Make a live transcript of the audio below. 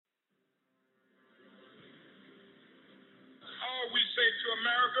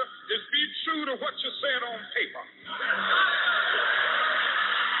true to what you said on paper.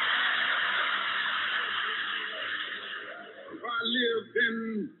 If I lived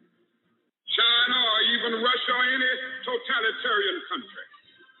in China or even Russia or any totalitarian country,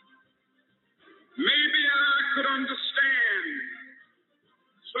 maybe I could understand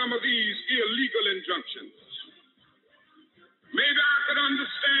some of these illegal injunctions. Maybe I could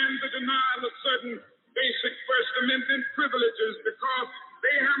understand the denial of certain basic First Amendment privileges because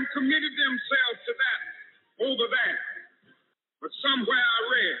they haven't committed themselves to that over that. But somewhere I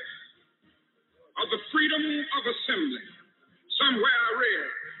read of the freedom of assembly. Somewhere I read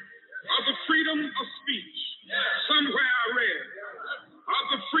of the freedom of speech. Somewhere I read of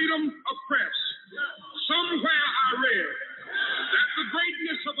the freedom of press. Somewhere I read that the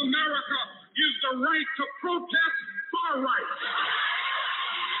greatness of America is the right to protest for rights.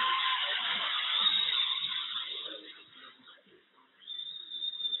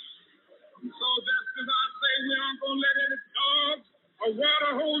 So just as I say, we aren't going to let any dogs or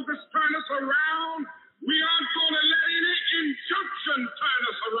water hoses turn us around, we aren't going to let any injunction turn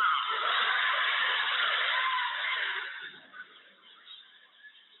us around.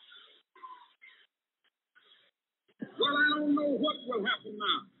 Well, I don't know what will happen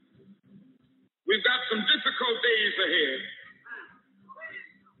now. We've got some difficult days ahead.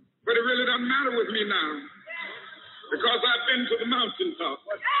 But it really doesn't matter with me now because I've been to the mountaintop.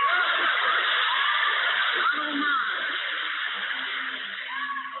 I don't mind.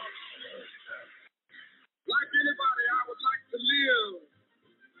 Like anybody, I would like to live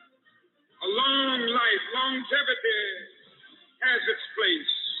a long life. Longevity has its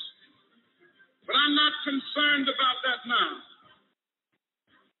place. But I'm not concerned about that now.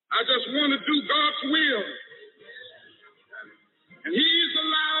 I just want to do God's will. And He's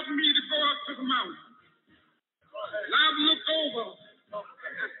allowed me to go up to the mountain. And I've looked over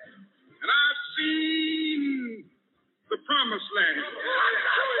and I've seen the promised land.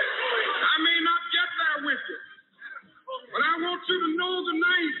 I may not get there with you, but I want you to know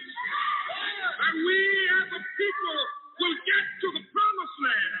tonight that we as a people will get to the promised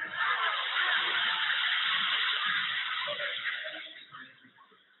land.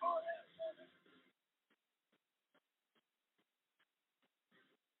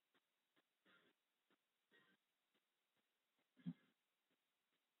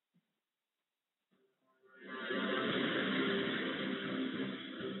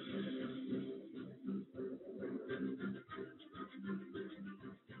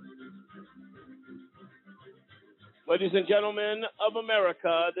 Ladies and gentlemen of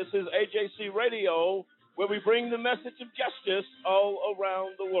America, this is AJC Radio, where we bring the message of justice all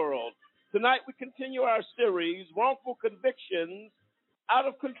around the world. Tonight we continue our series, Wrongful Convictions, Out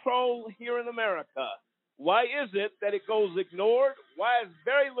of Control here in America. Why is it that it goes ignored? Why is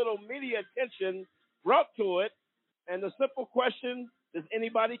very little media attention brought to it? And the simple question, does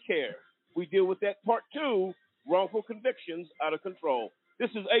anybody care? We deal with that part 2, Wrongful Convictions, Out of Control.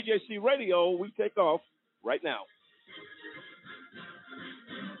 This is AJC Radio. We take off right now.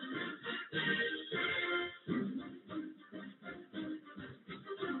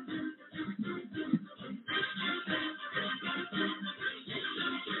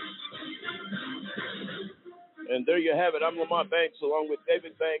 And there you have it. I'm Lamont Banks, along with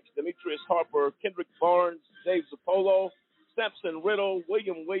David Banks, Demetrius Harper, Kendrick Barnes, Dave Zappolo, Sampson Riddle,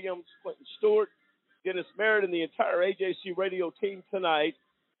 William Williams, Clinton Stewart, Dennis Merritt, and the entire AJC Radio team tonight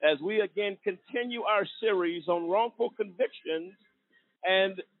as we again continue our series on wrongful convictions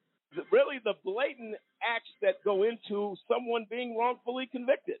and really the blatant acts that go into someone being wrongfully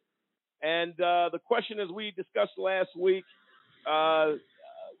convicted. And the question, as we discussed last week,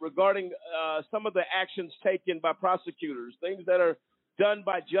 regarding some of the actions taken by prosecutors, things that are done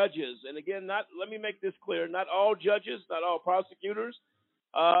by judges. And again, let me make this clear, not all judges, not all prosecutors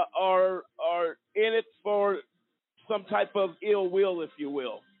are in it for some type of ill will, if you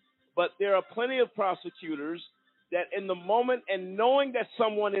will. But there are plenty of prosecutors that in the moment and knowing that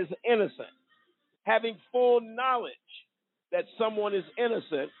someone is innocent, having full knowledge that someone is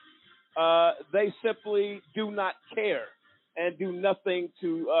innocent, they simply do not care and do nothing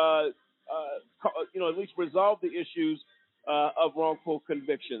to, at least resolve the issues of wrongful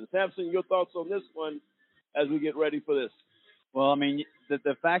convictions. Sampson, your thoughts on this one as we get ready for this? Well, I mean,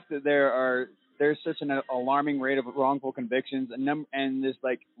 the fact that there's such an alarming rate of wrongful convictions and there's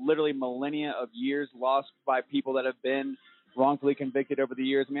like literally millennia of years lost by people that have been wrongfully convicted over the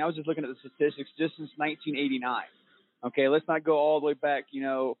years. I mean, I was just looking at the statistics just since 1989. Okay, let's not go all the way back,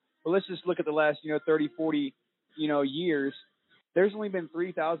 but let's just look at the last, 30, 40, years. There's only been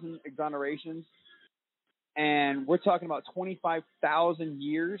 3,000 exonerations and we're talking about 25,000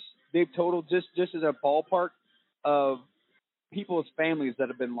 years. They've totaled just as a ballpark of people's families that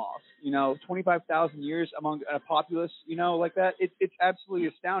have been lost. 25,000 years among a populace, like that. It's absolutely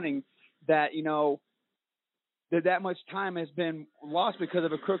astounding that that much time has been lost because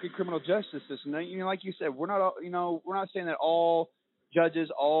of a crooked criminal justice system. Like you said, we're not saying that all judges,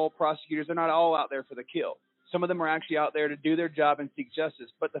 all prosecutors, they're not all out there for the kill. Some of them are actually out there to do their job and seek justice.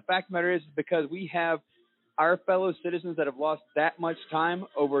 But the fact of the matter is, because we have our fellow citizens that have lost that much time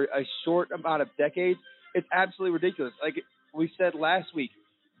over a short amount of decades, it's absolutely ridiculous. Like we said last week,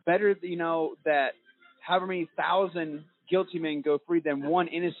 better, that however many thousand guilty men go free than one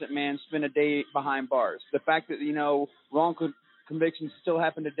innocent man spend a day behind bars. The fact that, wrongful convictions still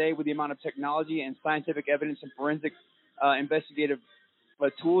happen today with the amount of technology and scientific evidence and forensic investigative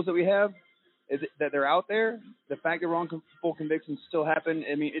tools that we have, that they're out there. The fact that wrongful convictions still happen,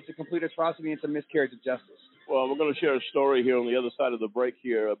 it's a complete atrocity. It's a miscarriage of justice. Well, we're going to share a story here on the other side of the break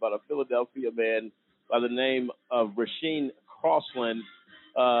here about a Philadelphia man by the name of Rasheem Crossland.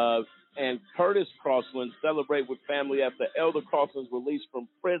 And Curtis Crossland celebrate with family after Elder Crossland's released from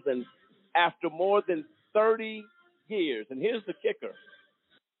prison after more than 30 years. And here's the kicker.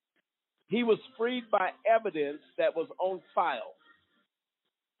 He was freed by evidence that was on file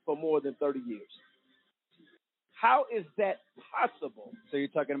for more than 30 years. How is that possible? So you're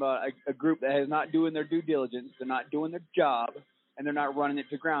talking about a group that is not doing their due diligence, they're not doing their job, and they're not running it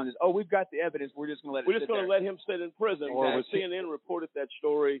to ground. We've got the evidence, we're just going to let it sit there. We're just going to let him sit in prison. CNN reported that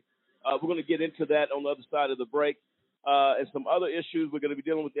story. We're going to get into that on the other side of the break. And some other issues. We're going to be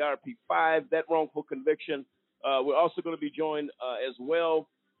dealing with the RP5, that wrongful conviction. We're also going to be joined as well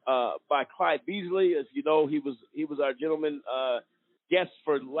by Clyde Beasley. As you know, he was our gentleman guest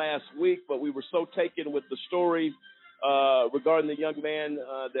for last week, but we were so taken with the story regarding the young man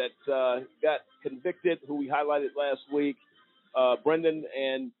that got convicted, who we highlighted last week, Brendan,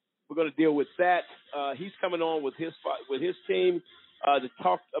 and we're going to deal with that. He's coming on with his team to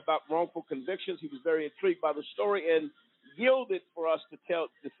talk about wrongful convictions. He was very intrigued by the story and yielded for us to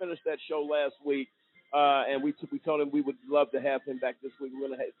finish that show last week. And we told him we would love to have him back this week. We're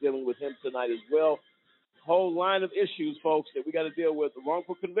going to be dealing with him tonight as well. Whole line of issues, folks, that we got to deal with. The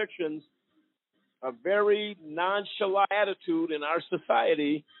wrongful convictions, a very nonchalant attitude in our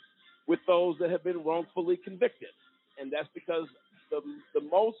society with those that have been wrongfully convicted. And that's because the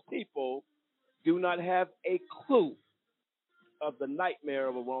most people do not have a clue of the nightmare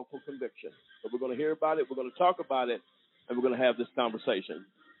of a wrongful conviction. So we're going to hear about it, we're going to talk about it, and we're going to have this conversation.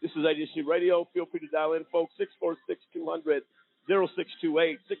 This is AJC Radio. Feel free to dial in, folks,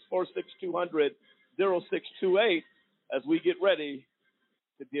 646-200-0628, 646-200-0628, as we get ready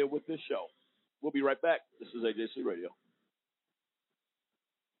to deal with this show. We'll be right back. This is AJC Radio.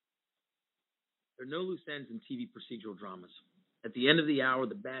 There are no loose ends in TV procedural dramas. At the end of the hour,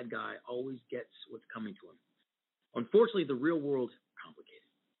 the bad guy always gets what's coming to him. Unfortunately, the real world is complicated.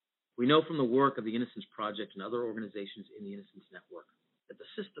 We know from the work of the Innocence Project and other organizations in the Innocence Network that the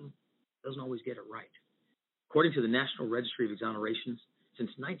system doesn't always get it right. According to the National Registry of Exonerations,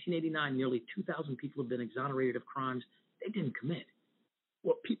 since 1989, nearly 2,000 people have been exonerated of crimes they didn't commit.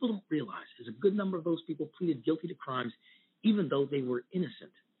 What people don't realize is a good number of those people pleaded guilty to crimes even though they were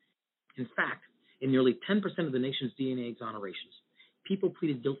innocent. In fact, in nearly 10% of the nation's DNA exonerations, people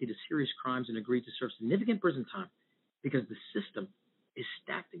pleaded guilty to serious crimes and agreed to serve significant prison time because the system is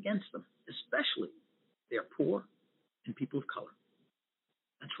stacked against them, especially they are poor and people of color.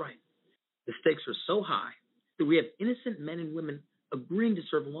 That's right. The stakes are so high that we have innocent men and women agreeing to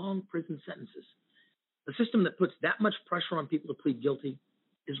serve long prison sentences. A system that puts that much pressure on people to plead guilty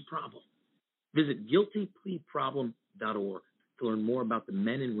is a problem. Visit guiltypleaproblem.org to learn more about the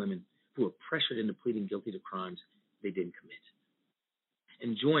men and women who are pressured into pleading guilty to crimes they didn't commit.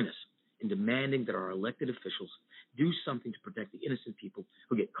 And join us in demanding that our elected officials do something to protect the innocent people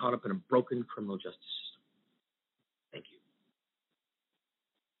who get caught up in a broken criminal justice system. Thank you.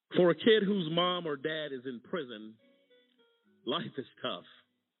 For a kid whose mom or dad is in prison, life is tough.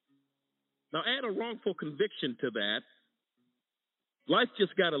 Now add a wrongful conviction to that, life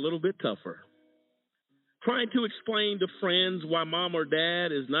just got a little bit tougher. Trying to explain to friends why mom or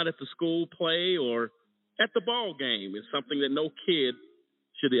dad is not at the school play or at the ball game is something that no kid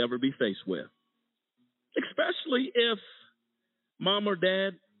should ever be faced with, especially if mom or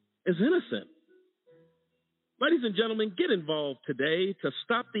dad is innocent. Ladies and gentlemen, get involved today to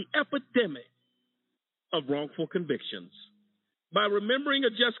stop the epidemic of wrongful convictions. By remembering a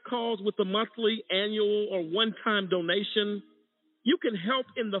just cause with a monthly, annual, or one-time donation, you can help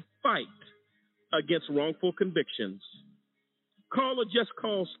in the fight against wrongful convictions. Call a just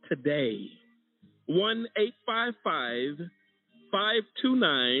cause today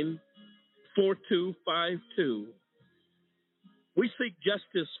 1-855-529-4252. We seek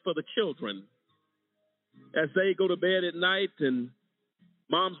justice for the children as they go to bed at night and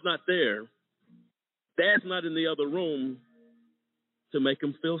mom's not there, dad's not in the other room to make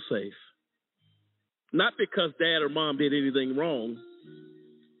them feel safe. Not because dad or mom did anything wrong,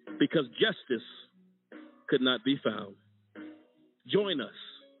 because justice could not be found. Join us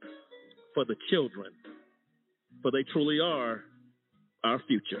for the children, for they truly are our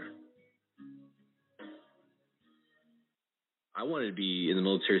future. I wanted to be in the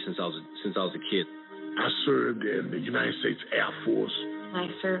military since I was a kid. I served in the United States Air Force. I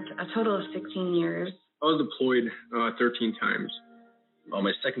served a total of 16 years. I was deployed 13 times. On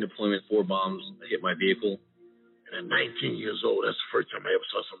my second deployment, 4 bombs hit my vehicle. And at 19 years old, that's the first time I ever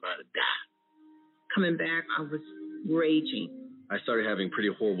saw somebody die. Coming back, I was raging. I started having pretty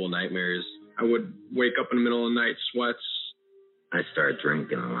horrible nightmares. I would wake up in the middle of the night, sweats. I started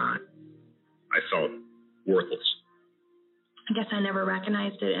drinking a lot. I felt worthless. I guess I never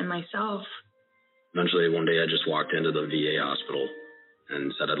recognized it in myself. Eventually, one day, I just walked into the VA hospital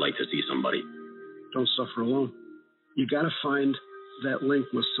and said I'd like to see somebody. Don't suffer alone. You got to find that link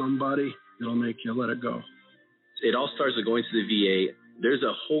with somebody that'll make you let it go. It all starts with going to the VA. There's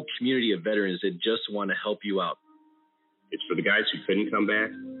a whole community of veterans that just want to help you out. It's for the guys who couldn't come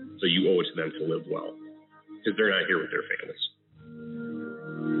back, so you owe it to them to live well, because they're not here with their families.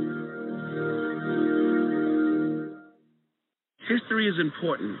 History is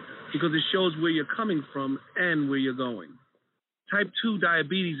important because it shows where you're coming from and where you're going. Type 2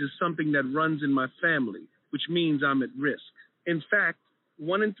 diabetes is something that runs in my family, which means I'm at risk. In fact,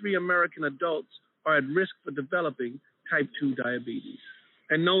 1 in 3 American adults are at risk for developing type 2 diabetes.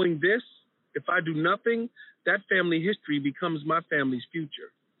 And knowing this, if I do nothing, that family history becomes my family's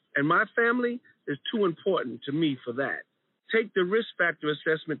future. And my family is too important to me for that. Take the risk factor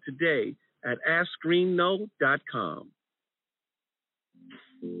assessment today at AskScreenKnow.com.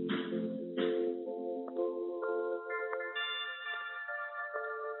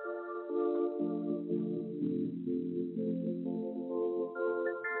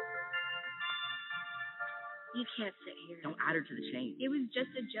 You can't sit here. Don't add her to the chain. It was just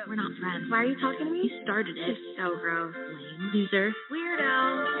a joke. We're not friends. Why are you talking to me? You started it. It's so gross. Lame. Loser. Weirdo.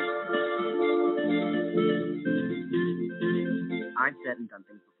 I've said and done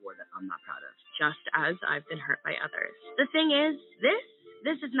things before that I'm not proud of. Just as I've been hurt by others. The thing is,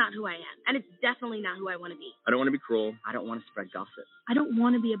 this is not who I am. And it's definitely not who I want to be. I don't want to be cruel. I don't want to spread gossip. I don't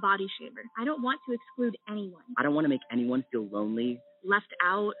want to be a body shamer. I don't want to exclude anyone. I don't want to make anyone feel lonely, left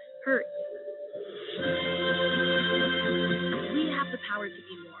out, hurt. We have the power to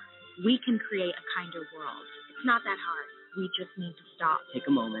be more. We can create a kinder world. It's not that hard. We just need to stop. Take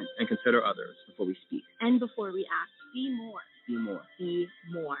a moment and consider others before we speak. And before we act. Be more. Be more. Be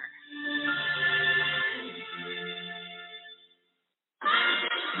more.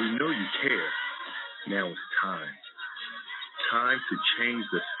 We know you care. Now it's time. Time to change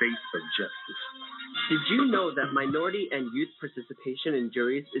the face of justice. Did you know that minority and youth participation in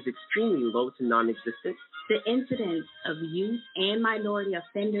juries is extremely low to non-existent? The incidence of youth and minority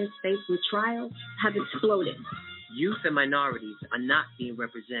offenders faced with trials have exploded. Youth and minorities are not being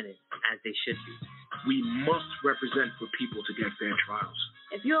represented as they should be. We must represent for people to get fair trials.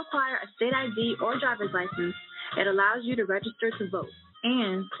 If you acquire a state ID or driver's license, it allows you to register to vote,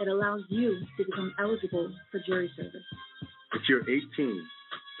 and it allows you to become eligible for jury service. If you're 18,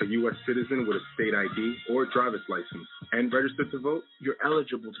 a U.S. citizen with a state ID or driver's license, and registered to vote, you're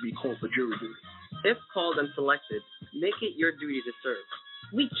eligible to be called for jury duty. If called and selected, make it your duty to serve.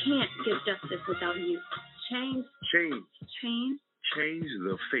 We can't get justice without youth. Change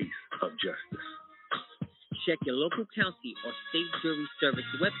the face of justice. Check your local county or state jury service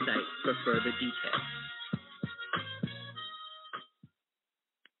website for further details.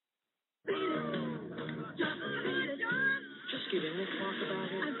 Just get in and talk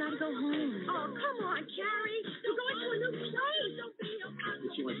about it. I've got to go home. Oh, come on, Carrie. You're going to a new place.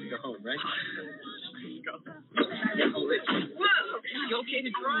 She wants to go home, right? Go. Whoa! You okay to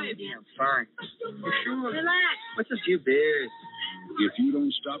drive? Yeah, I'm fine. For sure. Relax. What's a few beers? If you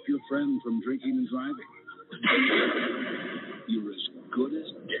don't stop your friend from drinking and driving, you're as good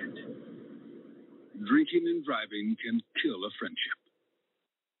as dead. Drinking and driving can kill a friendship.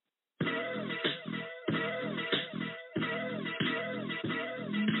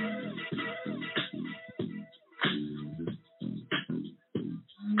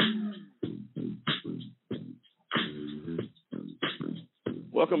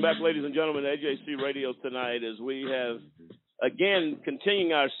 Welcome back, ladies and gentlemen, to AJC Radio tonight as we have again,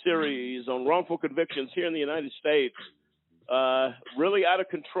 continuing our series on wrongful convictions here in the United States. Really out of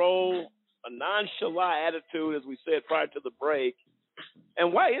control, a nonchalant attitude, as we said prior to the break.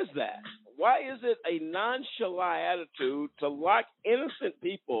 And why is that? Why is it a nonchalant attitude to lock innocent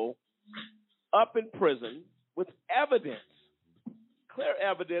people up in prison with evidence, clear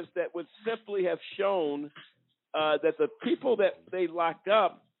evidence that would simply have shown that the people that they locked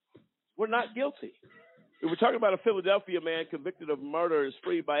up were not guilty? We're talking about a Philadelphia man convicted of murder is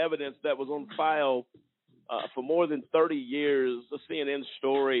freed by evidence that was on file for more than 30 years. A CNN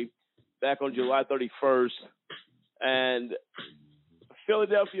story back on July 31st. And a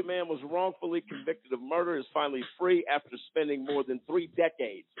Philadelphia man was wrongfully convicted of murder, is finally free after spending more than 3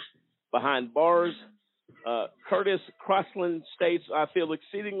 decades behind bars. Curtis Crossland states, I feel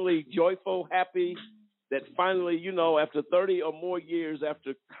exceedingly joyful, happy that finally, after 30 or more years,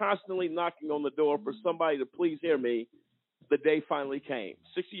 after constantly knocking on the door for somebody to please hear me, the day finally came.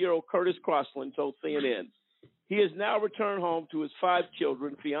 60-year-old Curtis Crossland told CNN, he has now returned home to his 5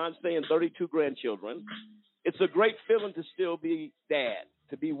 children, fiance, and 32 grandchildren. It's a great feeling to still be dad,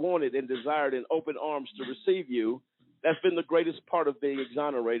 to be wanted and desired in open arms to receive you. That's been the greatest part of being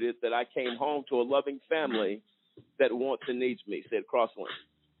exonerated, that I came home to a loving family that wants and needs me, said Crossland.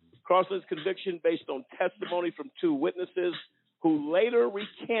 Crossland's conviction, based on testimony from 2 witnesses who later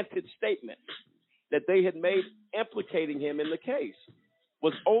recanted statements that they had made implicating him in the case,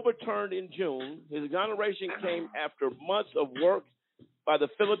 was overturned in June. His exoneration came after months of work by the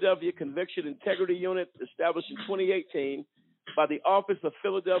Philadelphia Conviction Integrity Unit, established in 2018 by the Office of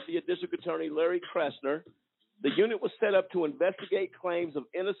Philadelphia District Attorney Larry Krasner. The unit was set up to investigate claims of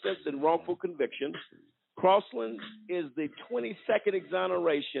innocence and wrongful convictions. Crossland is the 22nd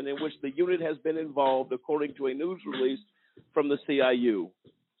exoneration in which the unit has been involved, according to a news release from the CIU.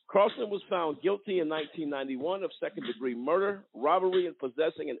 Crossland was found guilty in 1991 of second-degree murder, robbery, and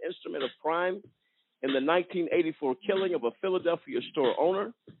possessing an instrument of crime in the 1984 killing of a Philadelphia store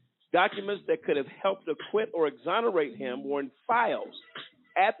owner. Documents that could have helped acquit or exonerate him were in files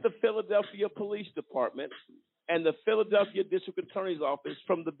at the Philadelphia Police Department and the Philadelphia District Attorney's Office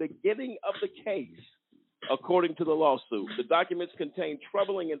from the beginning of the case, according to the lawsuit. The documents contain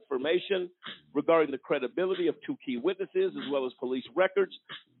troubling information regarding the credibility of 2 key witnesses, as well as police records,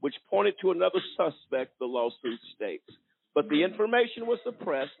 which pointed to another suspect, the lawsuit states. But the information was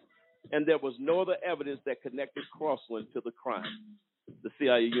suppressed, and there was no other evidence that connected Crossland to the crime, the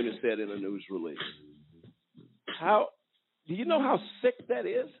CIU unit said in a news release. Do you know how sick that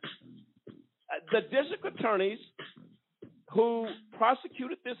is? The district attorneys who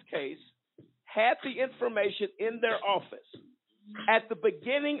prosecuted this case had the information in their office at the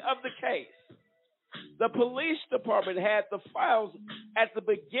beginning of the case. The police department had the files at the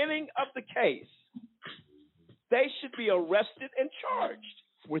beginning of the case. They should be arrested and charged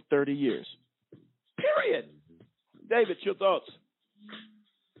with 30 years. Period. David, your thoughts?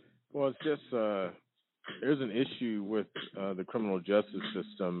 Well, it's just there's an issue with the criminal justice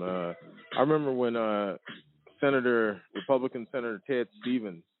system. I remember when Republican Senator Ted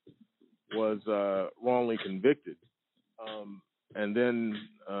Stevens was wrongly convicted, and then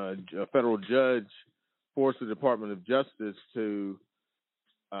a federal judge forced the Department of Justice to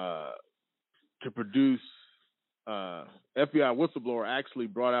produce. FBI whistleblower actually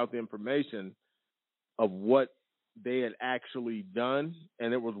brought out the information of what they had actually done,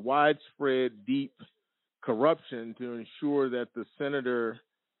 and it was widespread, deep corruption to ensure that the senator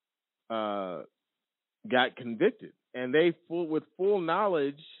got convicted, and they with full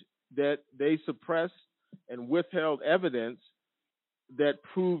knowledge that they suppressed and withheld evidence that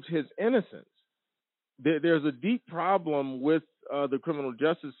proved his innocence. There's a deep problem with the criminal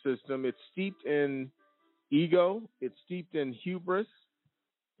justice system. It's steeped in ego. It's steeped in hubris.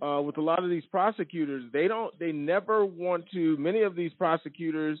 With a lot of these prosecutors, they never want to, many of these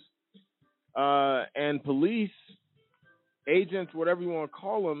prosecutors and police agents, whatever you want to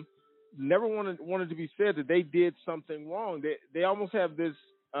call them, never wanted to be said that they did something wrong. They almost have this,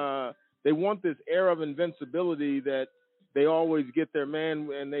 they want this air of invincibility that they always get their man,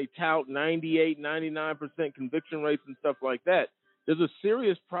 and they tout 98, 99% conviction rates and stuff like that. There's a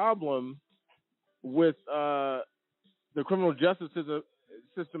serious problem with the criminal justice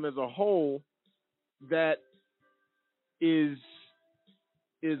system as a whole that is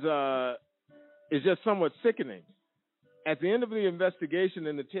just somewhat sickening. At the end of the investigation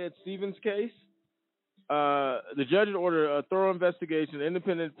in the Ted Stevens case, the judge had ordered a thorough investigation, an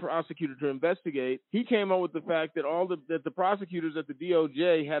independent prosecutor to investigate. He came up with the fact that that the prosecutors at the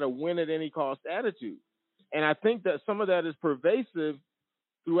DOJ had a win at any cost attitude. And I think that some of that is pervasive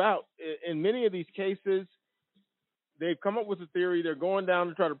throughout. In many of these cases, they've come up with a theory. They're going down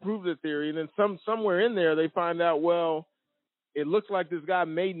to try to prove the theory, and then somewhere in there they find out, well, it looks like this guy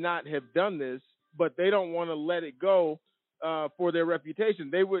may not have done this, but they don't want to let it go for their reputation.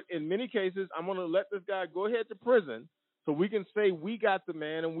 They would, in many cases, I'm going to let this guy go ahead to prison so we can say we got the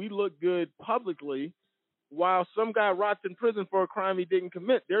man and we look good publicly, while some guy rots in prison for a crime he didn't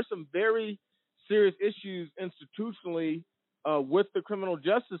commit. There's some very serious issues institutionally with the criminal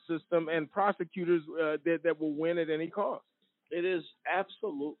justice system and prosecutors that will win at any cost. It is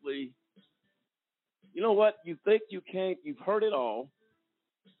absolutely, you know what? You think you can't, you've heard it all.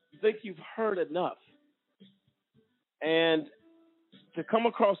 You think you've heard enough. And to come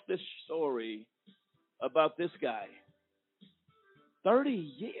across this story about this guy, 30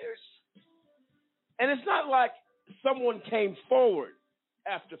 years? And it's not like someone came forward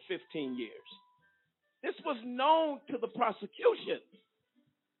after 15 years. This was known to the prosecution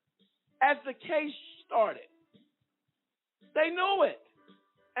as the case started. They knew it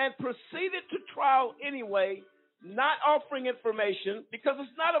and proceeded to trial anyway, not offering information because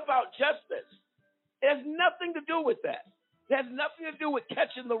it's not about justice. It has nothing to do with that. It has nothing to do with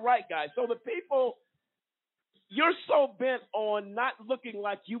catching the right guy. So the people, you're so bent on not looking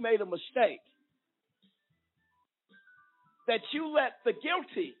like you made a mistake that you let the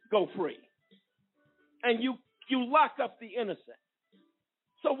guilty go free and you lock up the innocent.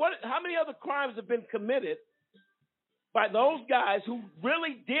 So how many other crimes have been committed by those guys who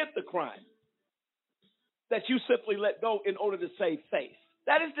really did the crime that you simply let go in order to save face?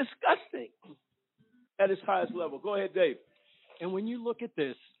 That is disgusting at its highest level. Go ahead, Dave. And when you look at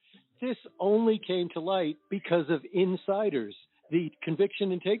this only came to light because of insiders. The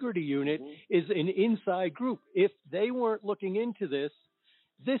Conviction Integrity Unit is an inside group. If they weren't looking into this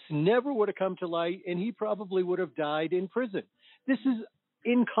never would have come to light, and he probably would have died in prison. This is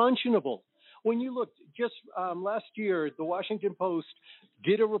unconscionable. When you look, just last year, the Washington Post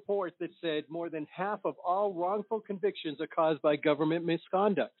did a report that said more than half of all wrongful convictions are caused by government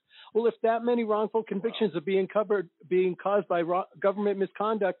misconduct. Well, if that many wrongful convictions are being caused by government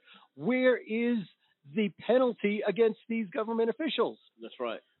misconduct, where is the penalty against these government officials? That's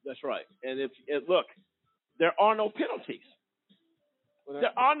right. That's right. And look, there are no penalties.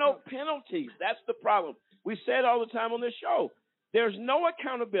 There are no penalties. That's the problem. We say it all the time on this show. There's no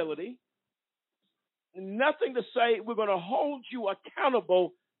accountability. Nothing to say we're going to hold you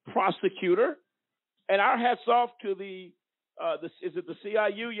accountable, prosecutor. And our hats off to is it the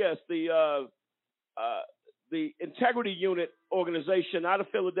CIU? Yes, the Integrity Unit organization out of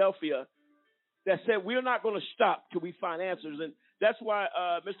Philadelphia that said we're not going to stop till we find answers. And that's why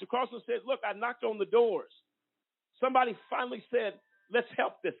Mr. Carlson said, look, I knocked on the doors. Somebody finally said, let's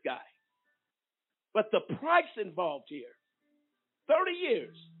help this guy. But the price involved here, 30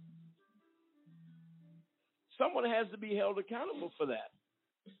 years. Someone has to be held accountable for that.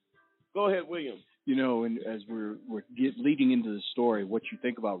 Go ahead, William. You know, and as we're leading into the story, what you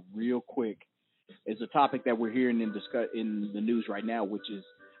think about real quick is a topic that we're hearing in the news right now, which is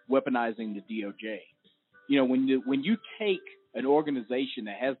weaponizing the DOJ. You know, when you take an organization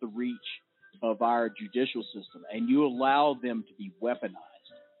that has the reach of our judicial system and you allow them to be weaponized,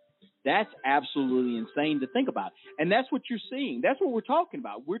 that's absolutely insane to think about. And that's what you're seeing. That's what we're talking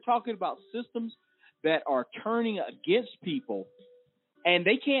about. We're talking about systems that are turning against people, and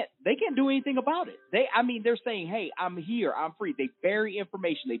they can't do anything about it. They're saying, hey, I'm here, I'm free. They bury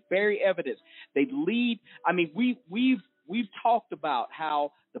information, they bury evidence, they lead. I mean, we've talked about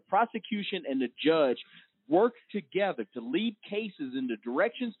how the prosecution and the judge work together to lead cases in the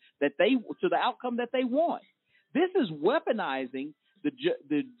directions to the outcome that they want. This is weaponizing the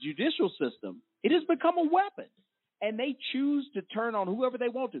judicial system. It has become a weapon, and they choose to turn on whoever they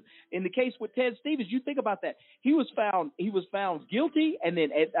want to. In the case with Ted Stevens, you think about that. He was found guilty, and then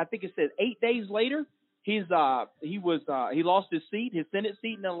I think it said 8 days later, he lost his seat, his Senate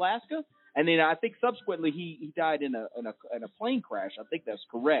seat in Alaska. And then I think subsequently he died in a plane crash. I think that's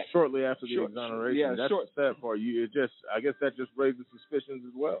correct. Shortly after the exoneration. Yeah, that's the sad part. I guess that just raises suspicions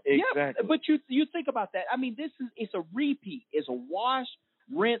as well. Exactly. Yeah, but you think about that. I mean, it's a repeat. It's a wash,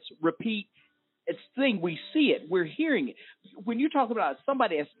 rinse, repeat. It's thing. We see it. We're hearing it. When you're talking about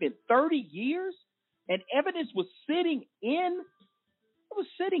somebody that spent 30 years and evidence was sitting in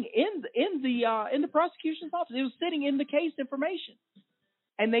the prosecution's office. It was sitting in the case information.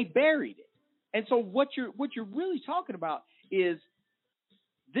 And they buried it. And so what you're really talking about is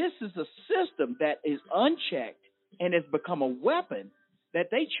this is a system that is unchecked and has become a weapon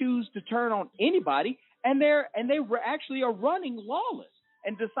that they choose to turn on anybody, and they actually are running lawless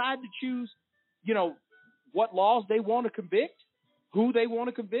and decide to choose, what laws they want to convict, who they want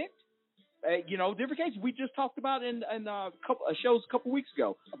to convict. Different cases. We just talked about in couple shows a couple weeks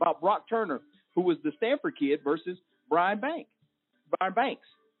ago about Brock Turner, who was the Stanford kid, versus Brian Banks.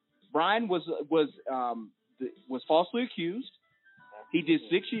 Brian was falsely accused. He did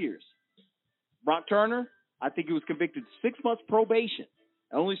 6 years. Brock Turner, I think he was convicted 6 months probation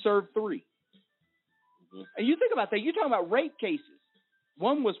and only served 3. Mm-hmm. And you think about that. You're talking about rape cases.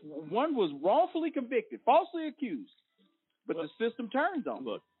 One was wrongfully convicted, falsely accused, but the system turns on.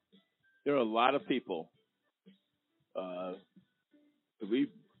 Look, there are a lot of people.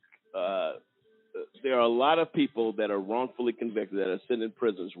 There are a lot of people that are wrongfully convicted that are sitting in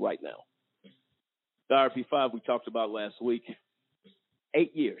prisons right now. The RP5 we talked about last week,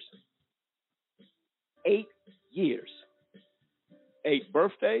 8 years. 8 years. 8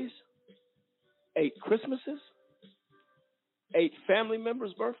 birthdays, 8 Christmases, 8 family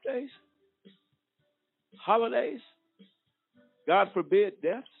members' birthdays, holidays, God forbid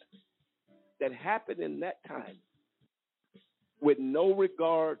deaths that happened in that time with no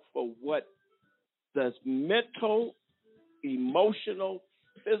regard for what the mental, emotional,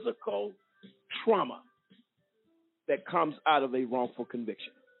 physical trauma that comes out of a wrongful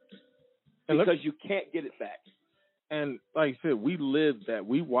conviction. Because you can't get it back. And like I said, we live that.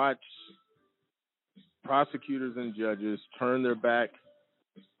 We watch prosecutors and judges turn their back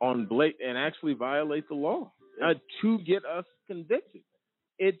on and actually violate the law to get us convicted.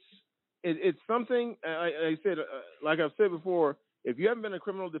 It's something. I said, like I've said before, if you haven't been a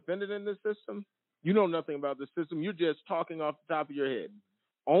criminal defendant in this system, you know nothing about the system. You're just talking off the top of your head.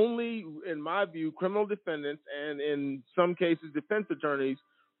 Only, in my view, criminal defendants and in some cases defense attorneys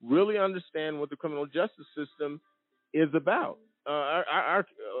really understand what the criminal justice system is about. Our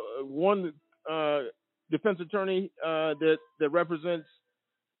one defense attorney that represents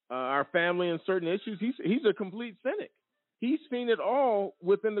our family in certain issues, he's a complete cynic. He's seen it all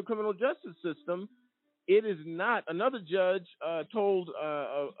within the criminal justice system. It is not. Another judge told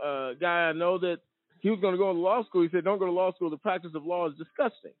a guy I know that he was going to go to law school. He said, "Don't go to law school. The practice of law is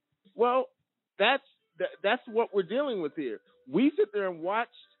disgusting." Well, that's what we're dealing with here. We sit there and watch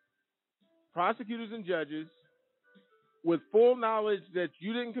prosecutors and judges with full knowledge that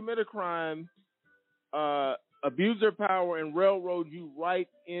you didn't commit a crime, abuse their power, and railroad you right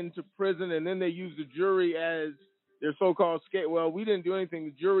into prison, and then they use the jury as their so-called well, we didn't do anything.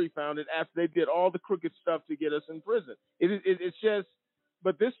 The jury found it after they did all the crooked stuff to get us in prison. It's just,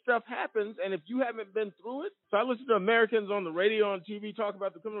 but this stuff happens, and if you haven't been through it, so I listen to Americans on the radio, on TV, talk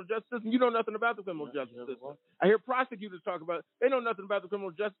about the criminal justice system. You know nothing about the criminal justice system. I hear prosecutors talk about it. They know nothing about the criminal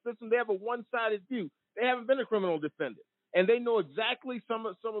justice system. They have a one-sided view. They haven't been a criminal defendant, and they know exactly some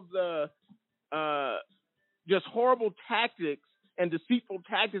of the just horrible tactics and deceitful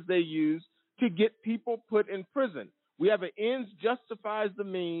tactics they use to get people put in prison. We have an ends justifies the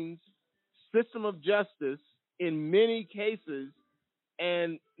means system of justice in many cases,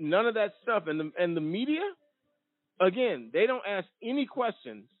 and none of that stuff. And the media, again, they don't ask any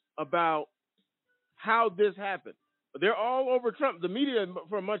questions about how this happened. They're all over Trump. The media,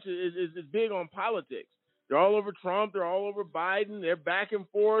 for much, is big on politics. They're all over Trump. They're all over Biden. They're back and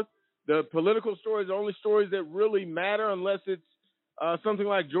forth. The political stories are only stories that really matter, unless it's something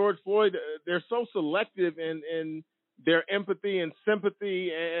like George Floyd. They're so selective in their empathy and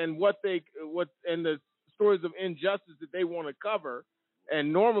sympathy and and the stories of injustice that they want to cover.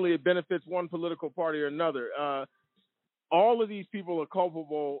 And normally it benefits one political party or another. All of these people are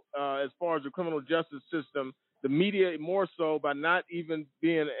culpable as far as the criminal justice system. The media more so by not even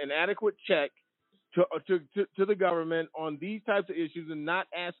being an adequate check to the government on these types of issues and not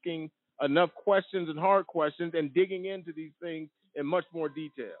asking enough questions and hard questions and digging into these things in much more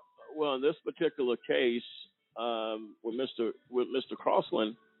detail. Well, in this particular case, with Mr.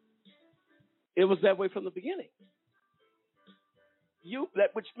 Crossland, it was that way from the beginning.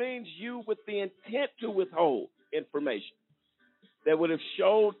 Which means you, with the intent to withhold information that would have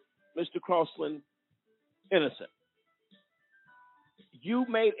showed Mr. Crossland innocent, you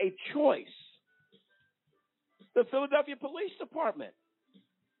made a choice. The Philadelphia Police Department,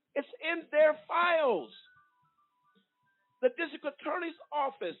 it's in their files. The district attorney's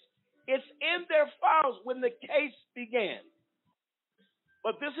office, it's in their files when the case began.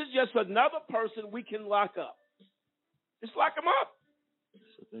 But this is just another person we can lock up. Just lock them up. That's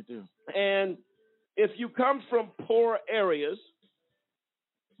what they do. And if you come from poor areas,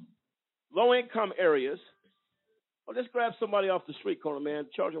 low-income areas, well, just grab somebody off the street corner, man,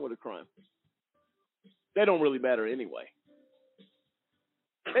 charge them with a crime. They don't really matter anyway.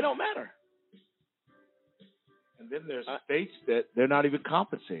 They don't matter. And then there's states that they're not even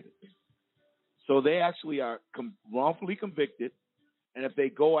compensated. So they actually are wrongfully convicted, And if they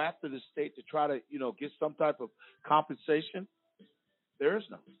go after the state to try to, get some type of compensation, there is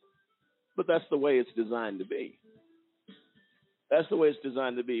none. But that's the way it's designed to be. That's the way it's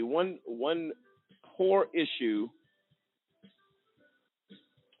designed to be. One core issue,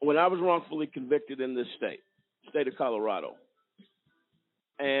 when I was wrongfully convicted in this state of Colorado,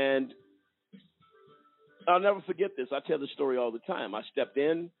 and I'll never forget this. I tell the story all the time. I stepped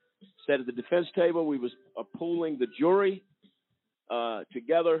in, sat at the defense table. We was pooling the jury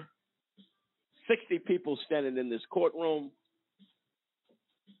together. 60 people standing in this courtroom.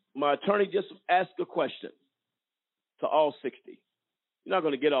 My attorney just asked a question to all 60. You're not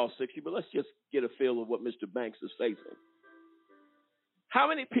going to get all 60, but let's just get a feel of what Mr. Banks is facing. How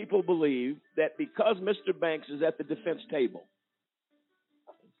many people believe that because Mr. Banks is at the defense table,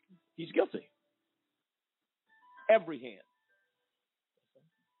 he's guilty? Every hand.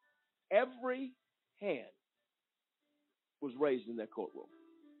 Every hand was raised in that courtroom.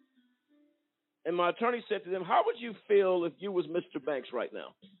 And my attorney said to them, how would you feel if you was Mr. Banks right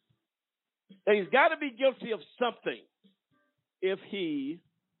now? And he's got to be guilty of something if he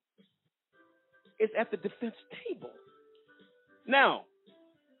is at the defense table. Now,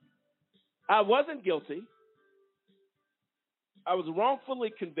 I wasn't guilty. I was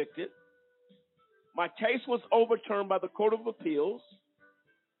wrongfully convicted. My case was overturned by the Court of Appeals,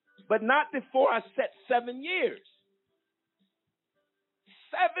 but not before I set 7 years.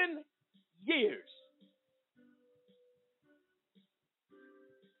 7 years.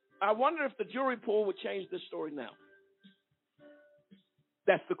 I wonder if the jury pool would change this story now.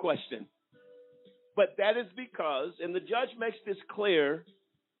 That's the question. But that is because, and the judge makes this clear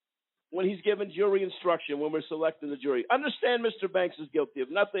when he's given jury instruction, when we're selecting the jury. Understand Mr. Banks is guilty of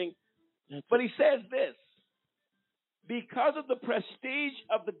nothing, but he says this: because of the prestige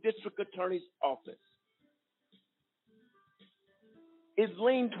of the district attorney's office, it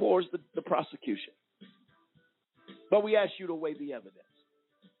leaned towards the prosecution. But we ask you to weigh the evidence.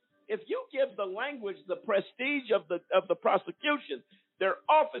 If you give the language the prestige of the prosecution, their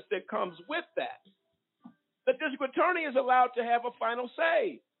office that comes with that, the district attorney is allowed to have a final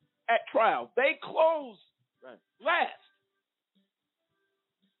say at trial. They close last.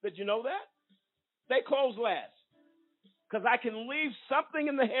 Did you know that? They close last. Because I can leave something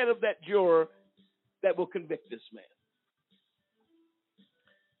in the head of that juror that will convict this man.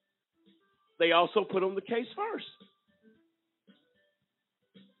 They also put on the case first.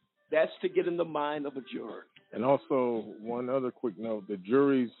 That's to get in the mind of a juror. And also, one other quick note, the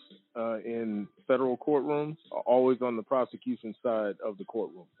juries in federal courtrooms are always on the prosecution side of the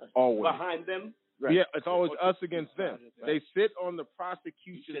courtroom. Always. Behind them? Right. Yeah, it's always us against them. They sit on the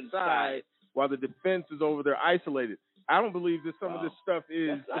prosecution side while the defense is over there isolated. I don't believe that some of this stuff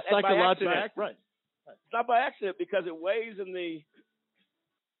is psychological. Right. It's not by accident, because it weighs in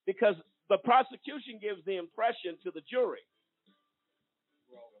because the prosecution gives the impression to the jury.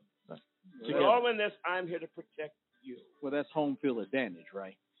 We're all in this. I'm here to protect you. Well, that's home field advantage,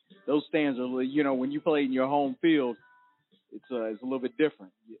 right? Those stands are, when you play in your home field, it's a little bit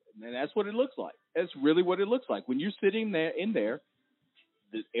different, and that's what it looks like. That's really what it looks like when you're sitting there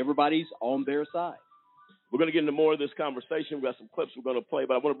everybody's on their side. We're going to get into more of this conversation. We've got some clips we're going to play,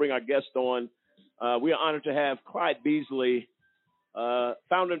 but I want to bring our guest on. We are honored to have Clyde Beasley,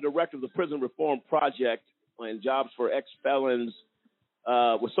 founder and director of the Prison Reform Project and Jobs for Ex-Felons.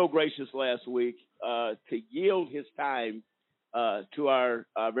 Was so gracious last week to yield his time to our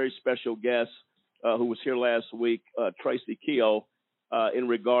very special guest who was here last week, Tracy Keogh, in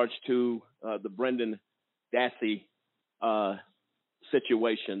regards to the Brendan Dassey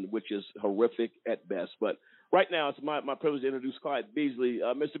situation, which is horrific at best. But right now, it's my privilege to introduce Clyde Beasley.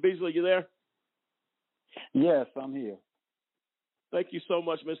 Mr. Beasley, you there? Yes, I'm here. Thank you so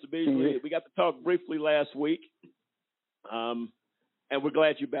much, Mr. Beasley. We got to talk briefly last week. And we're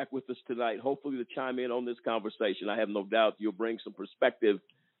glad you're back with us tonight, hopefully to chime in on this conversation. I have no doubt you'll bring some perspective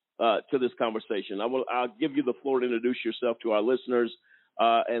to this conversation. I'll give you the floor to introduce yourself to our listeners,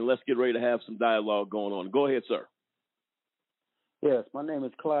 and let's get ready to have some dialogue going on. Go ahead, sir. Yes, my name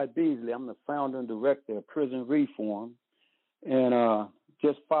is Clyde Beasley. I'm the founder and director of Prison Reform. And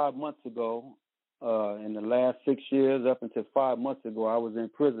just 5 months ago, in the last 6 years, up until 5 months ago, I was in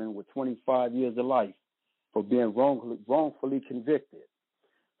prison with 25 years of life for being wrongfully convicted.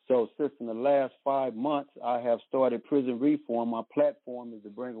 So since in the last 5 months, I have started Prison Reform. My platform is to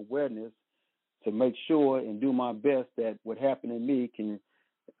bring awareness, to make sure and do my best that what happened to me can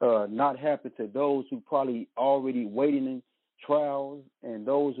not happen to those who probably already waiting in trials and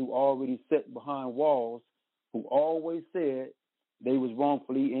those who already sit behind walls, who always said they was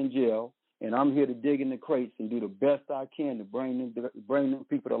wrongfully in jail and I'm here to dig in the crates and do the best I can to bring them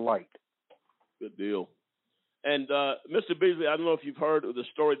people to light. Good deal. And Mr. Beasley, I don't know if you've heard of the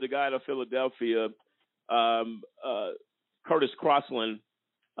story of the guy out of Philadelphia, Curtis Crossland,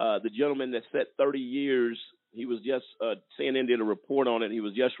 the gentleman that set 30 years. He was just, CNN did a report on it. He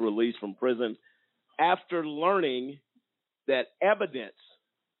was just released from prison after learning that evidence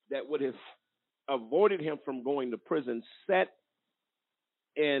that would have avoided him from going to prison sat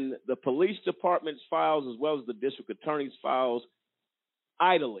in the police department's files as well as the district attorney's files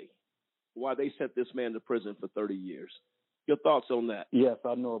idly while they sent this man to prison for 30 years. Your thoughts on that? Yes,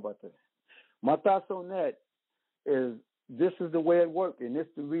 I know about that. My thoughts on that is this is the way it worked, and this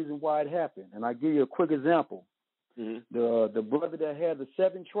is the reason why it happened. And I give you a quick example. Mm-hmm. The brother that had the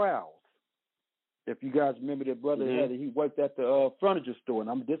 7 trials, if you guys remember that brother he worked at the furniture store.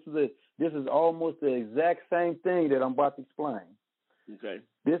 And this is almost the exact same thing that I'm about to explain. Okay.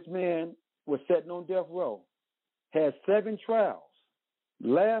 This man was sitting on death row, had 7 trials.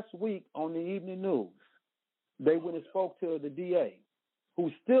 Last week on the evening news, they went and spoke to the DA,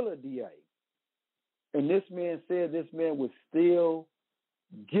 who's still a DA. And this man said this man was still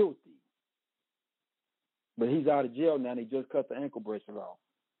guilty. But he's out of jail now, and he just cut the ankle bracelet off.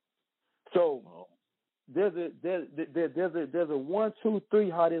 So there's a 1, 2, 3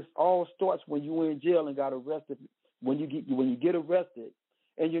 how this all starts when you in jail and got arrested. When you get arrested,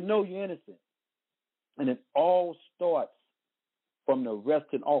 and you know you're innocent, and it all starts from the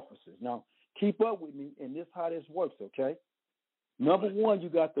arresting officers. Now, keep up with me, and this is how this works, okay? Number one, you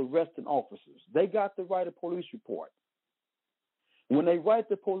got the arresting officers. They got to write a police report. When they write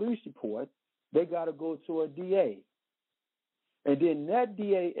the police report, they got to go to a DA. And then that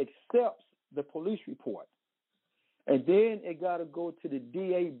DA accepts the police report. And then it got to go to the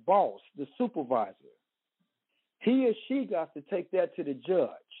DA boss, the supervisor. He or she got to take that to the judge.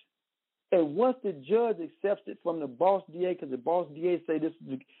 And once the judge accepts it from the boss DA, because the boss DA say this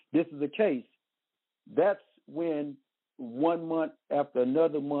is a case, that's when 1 month after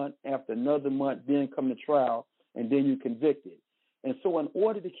another month after another month, then come to trial, and then you convicted. And so in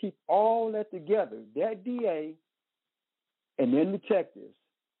order to keep all that together, that DA and then detectives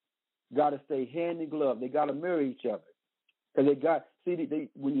got to stay hand in glove. They got to mirror each other. Because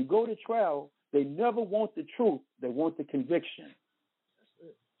when you go to trial, they never want the truth. They want the conviction.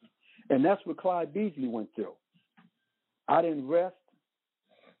 And that's what Clyde Beasley went through. I didn't rest.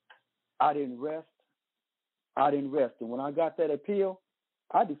 And when I got that appeal,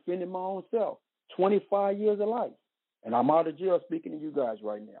 I defended my own self. 25 years of life. And I'm out of jail speaking to you guys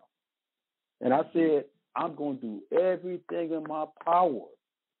right now. And I said, I'm going to do everything in my power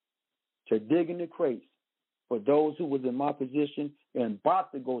to dig in the crates for those who was in my position and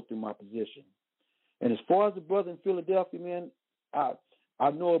about to go through my position. And as far as the brother in Philadelphia, man,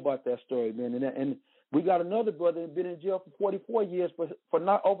 I know about that story, man. And we got another brother that's been in jail for 44 years for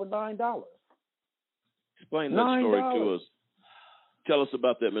not over $9. Explain that story to us. Tell us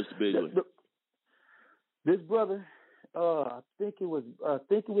about that, Mr. Beasley. This brother, I think it was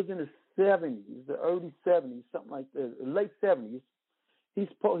in the 70s, the early 70s, something like that, late 70s. He's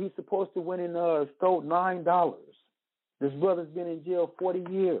supposed to win and stole $9. This brother's been in jail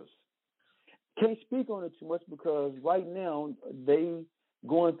 40 years. Can't speak on it too much because right now they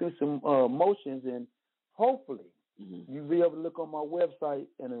going through some motions, and hopefully you'll be able to look on my website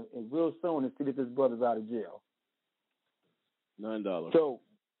and real soon and see that this brother's out of jail. $9. So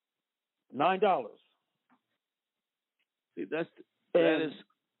 $9. See, that is.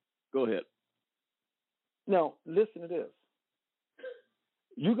 Go ahead. Now listen to this.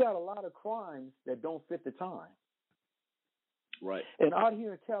 You got a lot of crimes that don't fit the time. Right. And out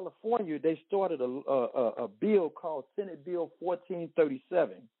here in California, they started a bill called Senate Bill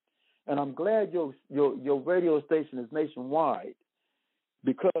 1437. And I'm glad your radio station is nationwide,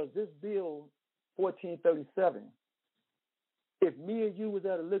 because this bill 1437, if me and you was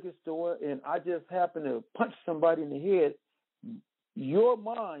at a liquor store and I just happened to punch somebody in the head, your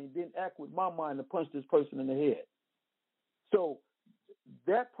mind didn't act with my mind to punch this person in the head. So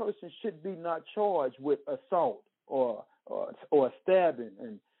that person should be not charged with assault or stabbing.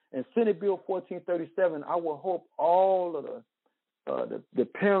 And Senate Bill 1437, I will hope all of the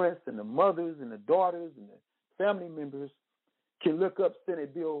parents and the mothers and the daughters and the family members can look up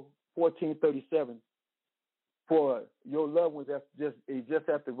Senate Bill 1437 for your loved ones that's just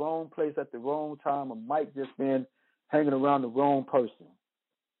at the wrong place at the wrong time, or might just been hanging around the wrong person.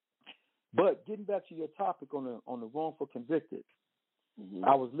 But getting back to your topic on the wrongful convicted,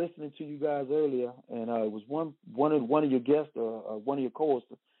 I was listening to you guys earlier, and it was one of your guests or one of your co-hosts.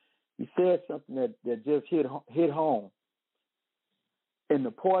 He said something that just hit home. And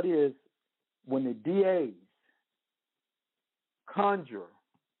the part is, when the DAs conjure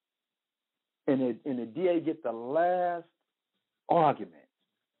and the DA get the last argument,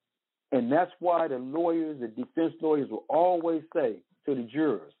 and that's why the lawyers, the defense lawyers, will always say to the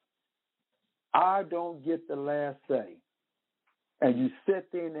jurors, I don't get the last say. And you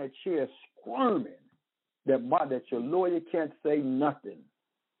sit there in that chair squirming that your lawyer can't say nothing.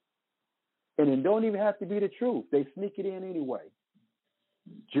 And it don't even have to be the truth. They sneak it in anyway.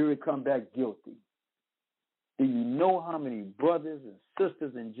 Jury come back guilty. Do you know how many brothers and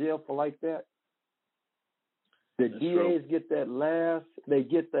sisters in jail for like that? The DAs get that last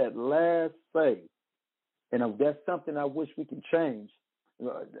say. And that's something I wish we can change.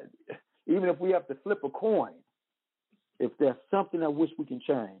 Even if we have to flip a coin, if there's something I wish we can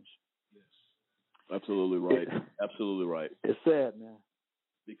change. Yes. Absolutely right. Absolutely right. It's sad, man.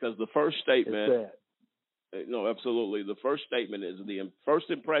 Because the first statement, it's sad. No, absolutely. The first statement is the first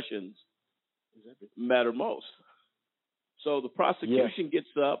impressions matter most. So the prosecution gets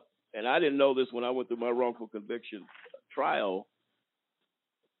up, and I didn't know this when I went through my wrongful conviction trial.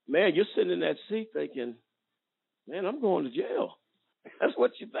 Man, you're sitting in that seat thinking, man, I'm going to jail. That's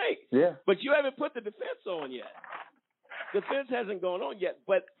what you think. Yeah. But you haven't put the defense on yet. Defense hasn't gone on yet.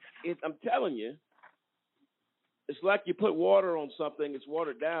 But I'm telling you, it's like you put water on something, it's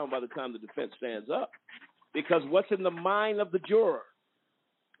watered down by the time the defense stands up. Because what's in the mind of the juror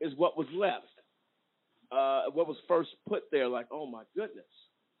is what was left. What was first put there, like, oh my goodness,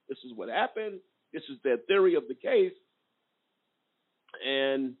 this is what happened. This is their theory of the case.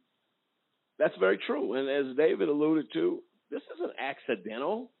 And that's very true. And as David alluded to, this isn't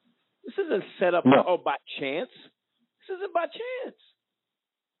accidental. This isn't set up by chance. This isn't by chance.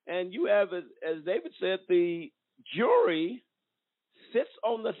 And you have, as David said, the jury sits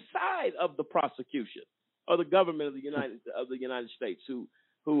on the side of the prosecution or the government of the United States who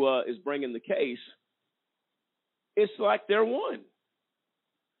is bringing the case. It's like they're one.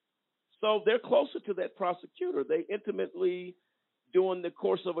 So they're closer to that prosecutor. They intimately, during the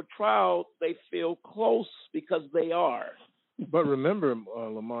course of a trial, they feel close because they are. But remember,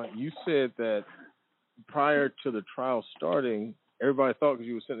 Lamont, you said that prior to the trial starting, everybody thought because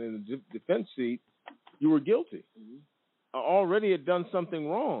you were sitting in the defense seat, you were guilty. Mm-hmm. Already had done something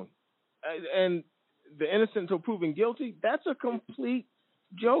wrong. And the innocent until proven guilty, that's a complete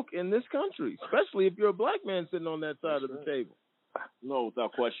joke in this country, especially if you're a black man sitting on that side of the table. No,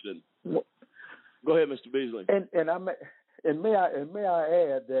 without question. Go ahead, Mr. Beasley. And may I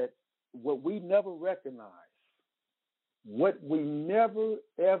add that what we never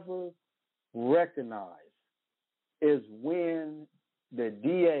ever recognize is when the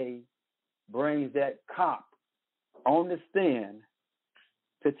DA brings that cop on the stand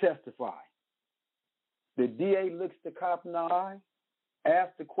to testify. The DA looks the cop in the eye,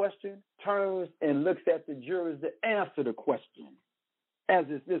 asks the question, turns and looks at the jurors to answer the question, as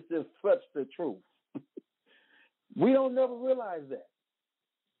if this is such the truth. We don't never realize that.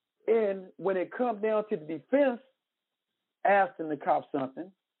 And when it comes down to the defense asking the cop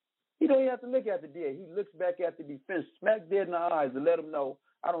something, he don't even have to look at the DA. He looks back at the defense, smack dead in the eyes, and let them know,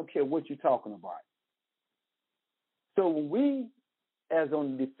 I don't care what you're talking about. So when we, as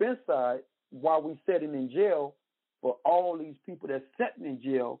on the defense side, while we sitting in jail for all these people that's sitting in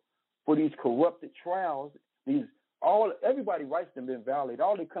jail for these corrupted trials, everybody's rights have been violated.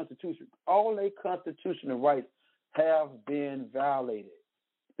 All their constitutional rights have been violated.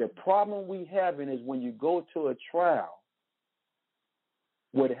 The problem we having is when you go to a trial,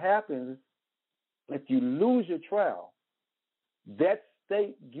 what happens if you lose your trial, that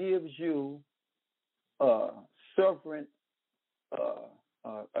state gives you a sovereign, a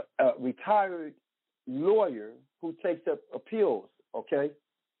retired lawyer who takes up appeals, okay?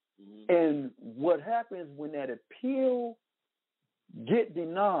 Mm-hmm. And what happens when that appeal get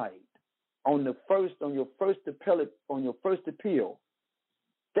denied on your first appeal,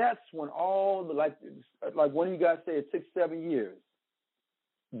 that's when all the, like one of you guys said, it took 7 years.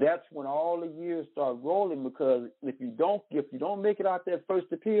 That's when all the years start rolling, because if you don't make it out that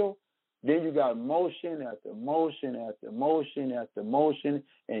first appeal, then you got motion after motion after motion after motion,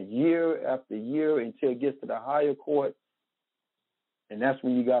 and year after year until it gets to the higher court. And that's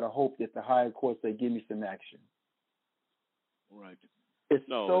when you got to hope that the higher court say, give me some action. Right. It's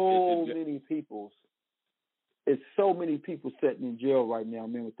so many people sitting in jail right now,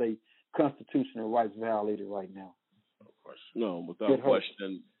 man, with their constitutional rights violated right now. No, without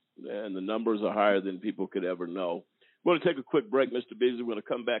question. And the numbers are higher than people could ever know. We're going to take a quick break, Mr. Beasley. We're going to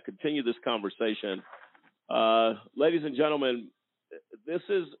come back, continue this conversation. Ladies and gentlemen, this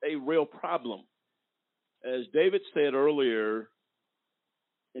is a real problem. As David said earlier,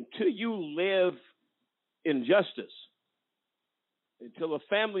 until you live injustice, until a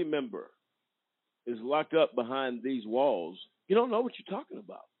family member is locked up behind these walls, you don't know what you're talking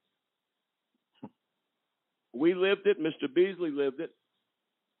about. We lived it. Mr. Beasley lived it.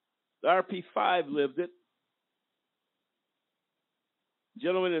 The RP5 lived it.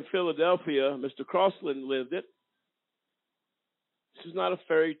 Gentleman in Philadelphia, Mr. Crossland, lived it. This is not a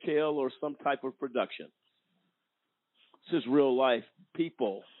fairy tale or some type of production. This is real life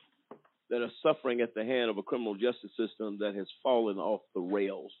people that are suffering at the hand of a criminal justice system that has fallen off the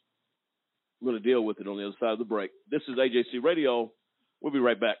rails. We're going to deal with it on the other side of the break. This is AJC Radio. We'll be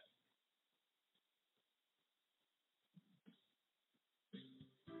right back.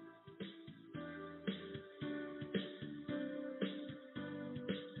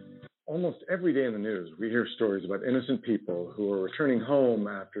 Almost every day in the news, we hear stories about innocent people who are returning home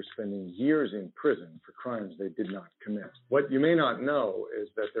after spending years in prison for crimes they did not commit. What you may not know is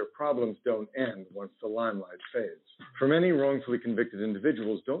that their problems don't end once the limelight fades. For many wrongfully convicted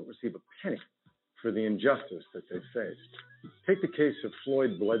individuals don't receive a penny for the injustice that they faced. Take the case of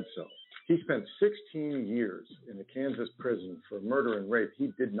Floyd Bledsoe. He spent 16 years in a Kansas prison for murder and rape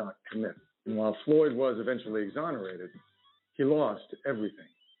he did not commit. And while Floyd was eventually exonerated, he lost everything.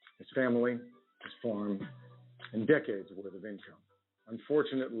 His family, his farm, and decades worth of income.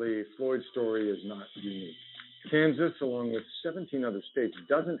 Unfortunately, Floyd's story is not unique. Kansas, along with 17 other states,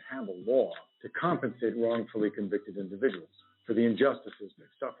 doesn't have a law to compensate wrongfully convicted individuals for the injustices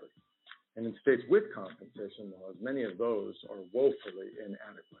they've suffered. And in states with compensation laws, many of those are woefully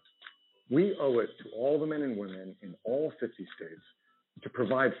inadequate. We owe it to all the men and women in all 50 states to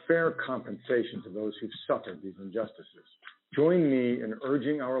provide fair compensation to those who've suffered these injustices. Join me in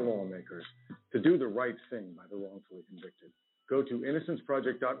urging our lawmakers to do the right thing by the wrongfully convicted. Go to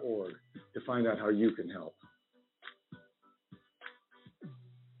innocenceproject.org to find out how you can help.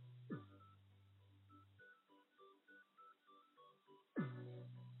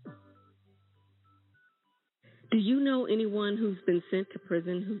 Do you know anyone who's been sent to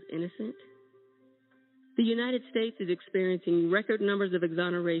prison who's innocent? The United States is experiencing record numbers of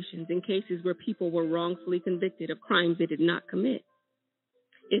exonerations in cases where people were wrongfully convicted of crimes they did not commit.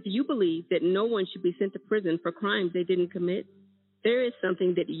 If you believe that no one should be sent to prison for crimes they didn't commit, there is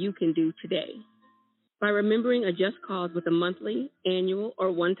something that you can do today. By remembering a just cause with a monthly, annual, or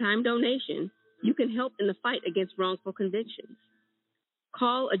one-time donation, you can help in the fight against wrongful convictions.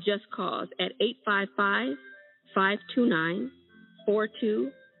 Call a just cause at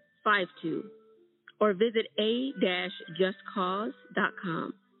 855-529-4252. or visit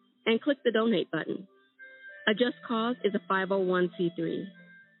a-justcause.com and click the donate button. A Just Cause is a 501c3.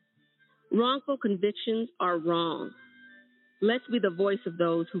 Wrongful convictions are wrong. Let's be the voice of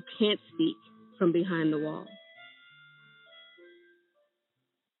those who can't speak from behind the wall.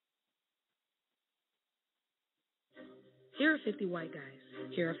 Here are 50 white guys.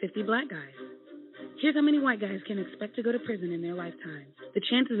 Here are 50 black guys. Here's how many white guys can expect to go to prison in their lifetimes. The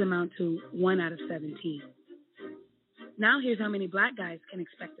chances amount to 1 out of 17. Now here's how many black guys can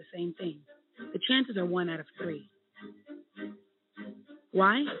expect the same thing. The chances are 1 out of 3.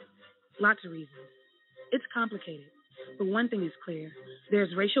 Why? Lots of reasons. It's complicated, but one thing is clear.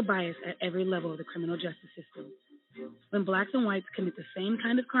 There's racial bias at every level of the criminal justice system. When blacks and whites commit the same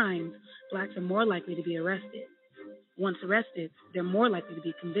kind of crimes, blacks are more likely to be arrested. Once arrested, they're more likely to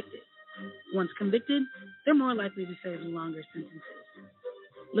be convicted. Once convicted, they're more likely to serve longer sentences.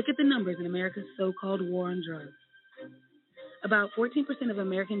 Look at the numbers in America's so-called war on drugs. About 14% of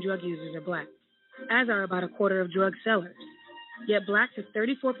American drug users are black, as are about a quarter of drug sellers. Yet blacks are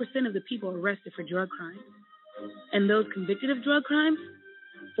 34% of the people arrested for drug crimes. And those convicted of drug crimes,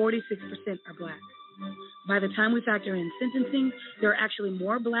 46% are black. By the time we factor in sentencing, there are actually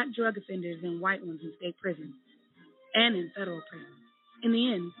more black drug offenders than white ones in state prisons and in federal prisons. In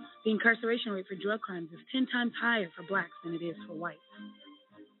the end, the incarceration rate for drug crimes is 10 times higher for blacks than it is for whites.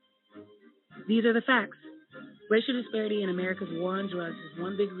 These are the facts. Racial disparity in America's war on drugs is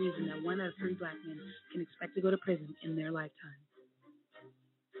one big reason that 1 out of 3 black men can expect to go to prison in their lifetime.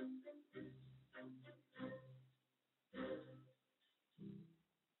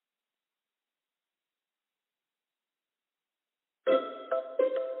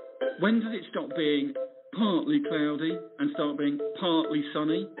 When does it stop being partly cloudy and start being partly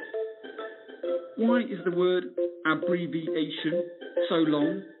sunny? Why is the word abbreviation so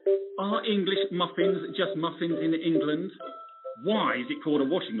long? Are English muffins just muffins in England? Why is it called a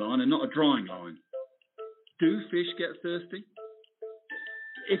washing line and not a drying line? Do fish get thirsty?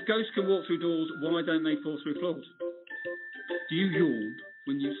 If ghosts can walk through doors, why don't they fall through floors? Do you yawn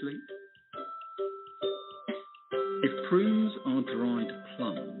when you sleep? If prunes are dried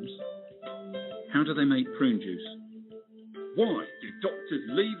plums, how do they make prune juice? Why do doctors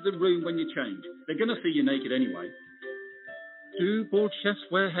leave the room when you change? They're going to see you naked anyway. Do bald chefs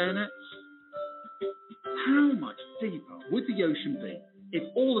wear hairnets? How much deeper would the ocean be if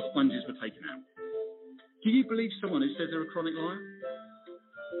all the sponges were taken out? Do you believe someone who says they're a chronic liar?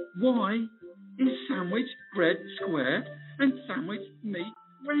 Why is sandwich bread square and sandwich meat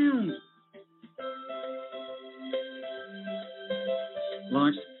round?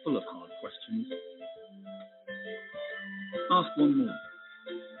 Life's full of hard questions. Ask one more.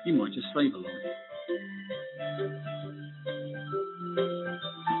 You might just save a life.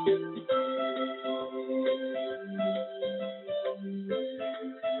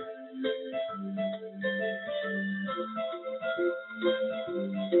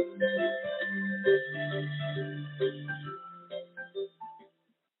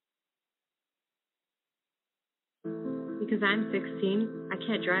 Because I'm 16, I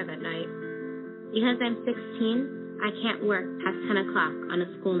can't drive at night. Because I'm 16, I can't work past 10 o'clock on a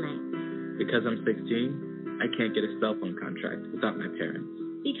school night. Because I'm 16, I can't get a cell phone contract without my parents.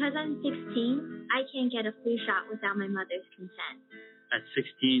 Because I'm 16, I can't get a flu shot without my mother's consent. At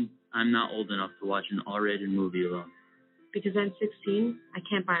 16, I'm not old enough to watch an R-rated movie alone. Because I'm 16, I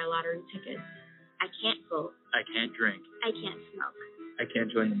can't buy a lottery ticket. I can't vote. I can't drink. I can't smoke. I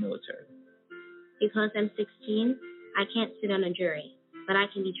can't join the military. Because I'm 16, I can't sit on a jury, but I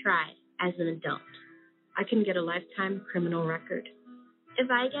can be tried as an adult. I can get a lifetime criminal record.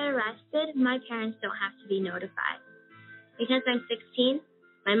 If I get arrested, my parents don't have to be notified. Because I'm 16,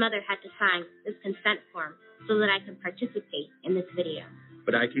 my mother had to sign this consent form so that I could participate in this video.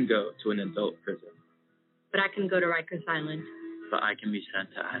 But I can go to an adult prison. But I can go to Rikers Island. But I can be sent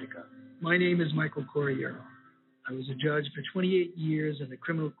to Attica. My name is Michael Corriero. I was a judge for 28 years in the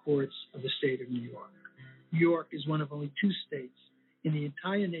criminal courts of the state of New York. New York is one of only 2 states in the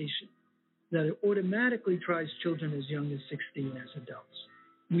entire nation that automatically tries children as young as 16 as adults.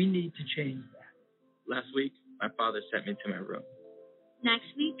 We need to change that. Last week, my father sent me to my room.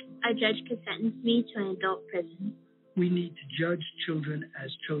 Next week, a judge could sentence me to an adult prison. We need to judge children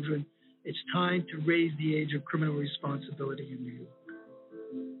as children. It's time to raise the age of criminal responsibility in New York.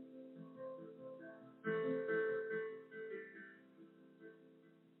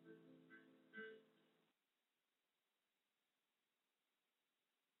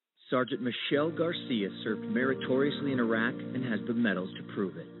 Sergeant Michelle Garcia served meritoriously in Iraq and has the medals to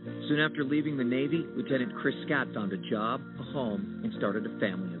prove it. Soon after leaving the Navy, Lieutenant Chris Scott found a job, a home, and started a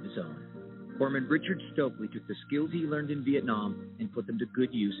family of his own. Corpsman Richard Stokely took the skills he learned in Vietnam and put them to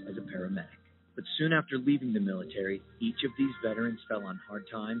good use as a paramedic. But soon after leaving the military, each of these veterans fell on hard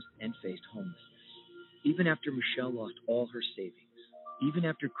times and faced homelessness. Even after Michelle lost all her savings, even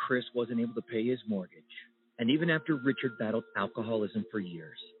after Chris wasn't able to pay his mortgage, and even after Richard battled alcoholism for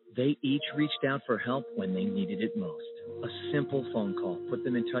years, they each reached out for help when they needed it most. A simple phone call put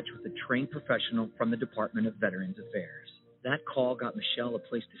them in touch with a trained professional from the Department of Veterans Affairs. That call got Michelle a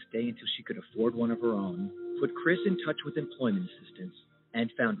place to stay until she could afford one of her own, put Chris in touch with employment assistance, and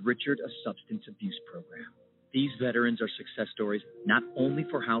found Richard a substance abuse program. These veterans are success stories not only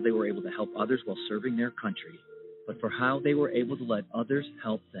for how they were able to help others while serving their country, but for how they were able to let others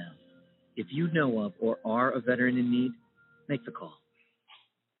help them. If you know of or are a veteran in need, make the call.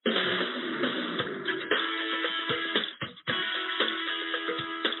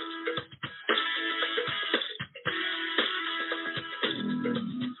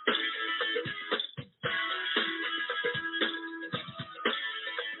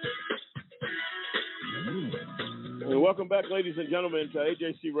 Welcome back, ladies and gentlemen, to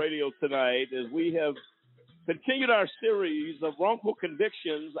AJC Radio tonight, as we have continued our series of wrongful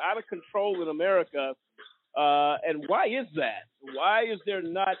convictions out of control in America. And why is that? Why is there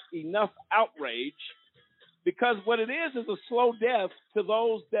not enough outrage? Because what it is a slow death to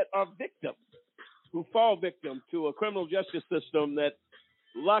those that are victims, who fall victim to a criminal justice system that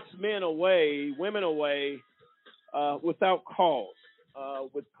locks men away, women away, without cause,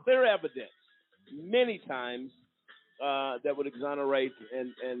 with clear evidence, many times, that would exonerate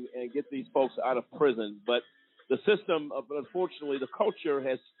and get these folks out of prison. But the system, unfortunately, the culture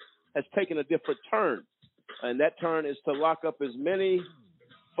has taken a different turn. And that turn is to lock up as many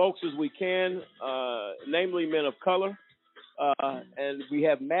folks as we can, namely men of color. And we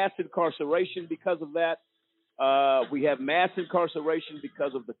have mass incarceration because of that. We have mass incarceration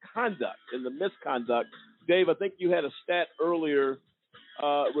because of the conduct and the misconduct. Dave, I think you had a stat earlier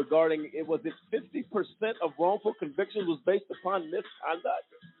regarding, was it 50% of wrongful convictions was based upon misconduct?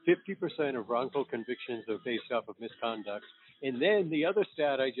 50% of wrongful convictions are based off of misconduct. And then the other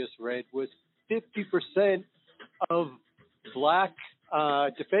stat I just read was 50% of black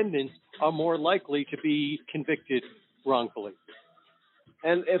defendants are more likely to be convicted wrongfully.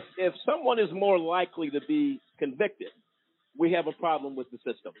 And if someone is more likely to be convicted, we have a problem with the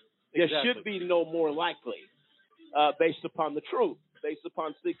system. There should be no more likely, based upon the truth, based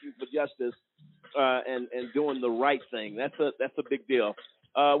upon seeking for justice and doing the right thing. That's a big deal.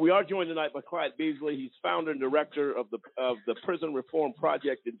 We are joined tonight by Clyde Beasley. He's founder and director of the Prison Reform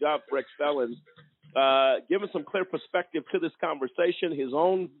Project and Job for Ex-Felons. Giving some clear perspective to this conversation, his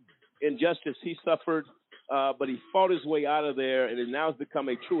own injustice he suffered, but he fought his way out of there and now has become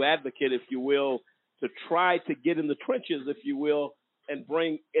a true advocate, if you will, to try to get in the trenches, if you will, and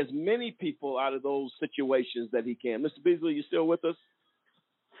bring as many people out of those situations that he can. Mr. Beasley, you still with us?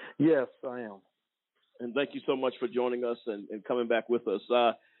 Yes, I am. And thank you so much for joining us and coming back with us.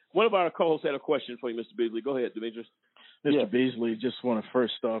 One of our co-hosts had a question for you, Mr. Beasley. Go ahead, Demetrius. Mr. Beasley, just want to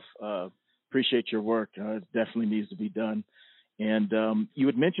first off appreciate your work. It definitely needs to be done. And you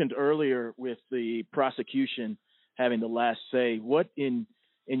had mentioned earlier with the prosecution having the last say. What in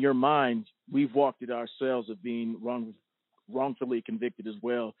your mind, we've walked it ourselves of being wrongfully convicted as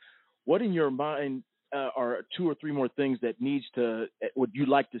well. What in your mind are two or three more things that would you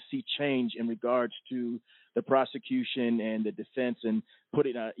like to see change in regards to the prosecution and the defense and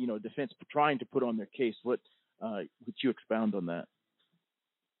defense trying to put on their case? What would you expound on that?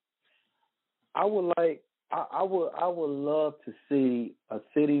 I would love to see a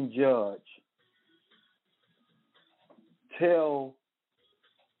sitting judge tell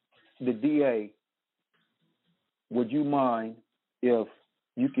the DA, would you mind if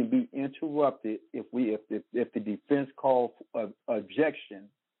you can be interrupted if the defense calls objection,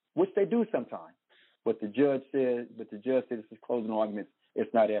 which they do sometimes, but the judge said this is closing arguments,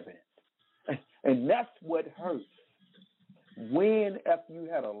 it's not evidence. And that's what hurts. When, after you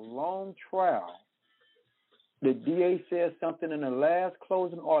had a long trial, the DA says something in the last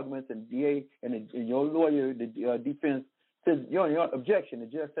closing arguments, and DA and your lawyer, the defense says, your objection. The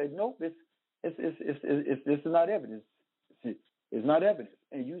judge says, nope, this is not evidence. It's not evidence.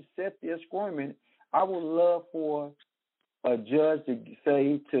 And you sit there squirming. I would love for a judge to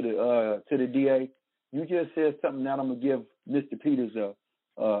say to the DA, you just said something. Now I'm gonna give Mr. Peters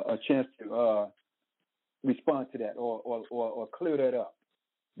a chance to respond to that or clear that up.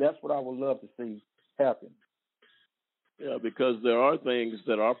 That's what I would love to see happen. Yeah, because there are things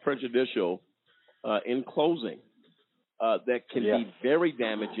that are prejudicial in closing that can be very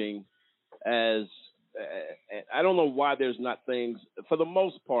damaging. I don't know why there's not things, for the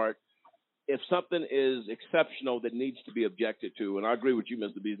most part, if something is exceptional that needs to be objected to, and I agree with you,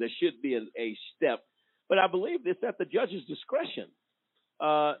 Mr. B, there should be a step, but I believe it's at the judge's discretion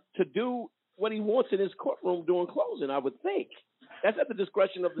to do what he wants in his courtroom during closing, I would think. That's at the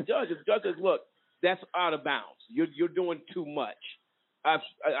discretion of the judge. If the judge says, look, that's out of bounds. You're doing too much. I've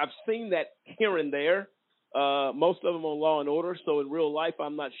seen that here and there. Most of them on Law and Order. So in real life,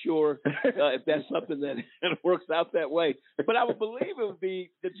 I'm not sure if that's something that works out that way. But I would believe it would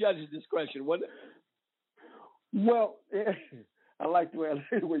be the judge's discretion, wouldn't it? Well, I like the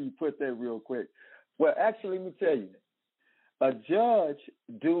way you put that real quick. Well, actually, let me tell you, a judge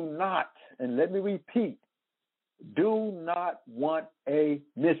do not, and let me repeat, do not want a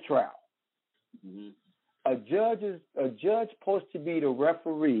mistrial. Mm-hmm. A judge supposed to be the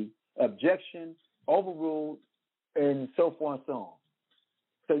referee, objection, overruled, and so forth and so on.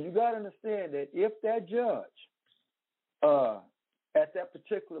 So you got to understand that if that judge, at that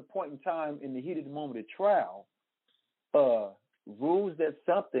particular point in time in the heat of the moment of trial, rules that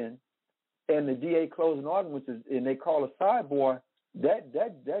something, and the DA closing arguments, and they call a sidebar, that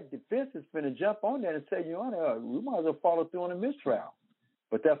defense is going to jump on that and say, Your Honor, we might as well follow through on a mistrial.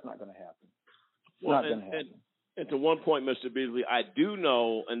 But that's not going to happen. Not going to happen. And to one point, Mr. Beasley, I do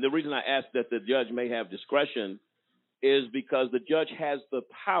know, and the reason I asked that the judge may have discretion is because the judge has the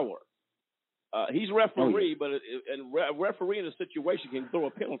power. He's referee, but a referee in a situation can throw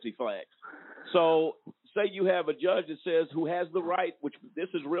a penalty flag. So say you have a judge that says who has the right, which this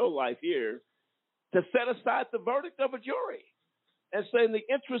is real life here, to set aside the verdict of a jury and say in the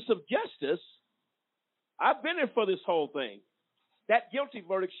interest of justice, I've been here for this whole thing. That guilty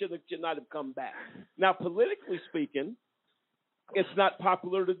verdict should not have come back. Now, politically speaking, it's not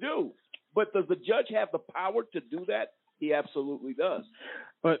popular to do. But does the judge have the power to do that? He absolutely does.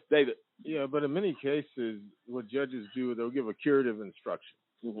 But David. Yeah, but in many cases, what judges do, they'll give a curative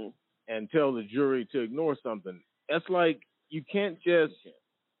instruction and tell the jury to ignore something. That's like you can't just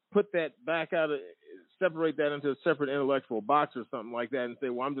put that back out, separate that into a separate intellectual box or something like that and say,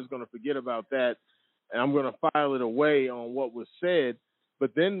 well, I'm just going to forget about that and I'm going to file it away on what was said.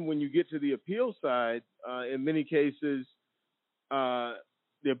 But then when you get to the appeal side, in many cases,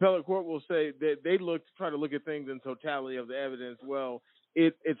 the appellate court will say that they try to look at things in totality of the evidence. Well,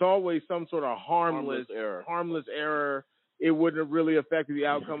 it's always some sort of harmless error. It wouldn't have really affected the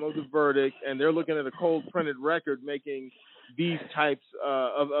outcome of the verdict, and they're looking at a cold printed record making these types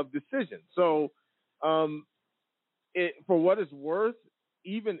of decisions. So, for what it's worth,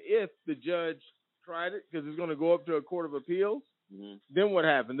 even if the judge tried it, because it's going to go up to a court of appeals, then what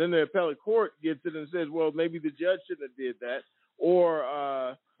happened? Then the appellate court gets it and says, well, maybe the judge shouldn't have did that,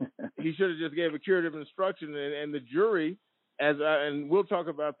 or he should have just gave a curative instruction, and the jury, and we'll talk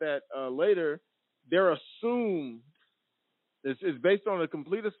about that later, they're assumed, it's based on a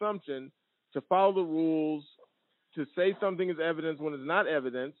complete assumption to follow the rules, to say something is evidence when it's not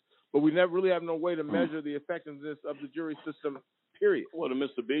evidence, but we never really have no way to measure the effectiveness of the jury system, period. Well, to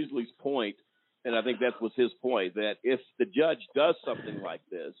Mr. Beasley's point, and I think that was his point, that if the judge does something like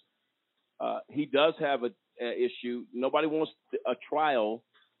this, he does have an issue. Nobody wants a trial.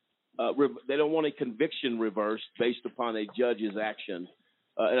 They don't want a conviction reversed based upon a judge's action.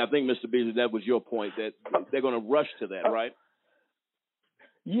 And I think, Mr. Beasley, that was your point, that they're going to rush to that, right?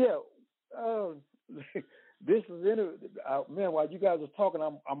 Yeah. This is man. While you guys are talking,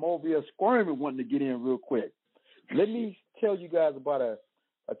 I'm over here squirming, wanting to get in real quick. Let me tell you guys about a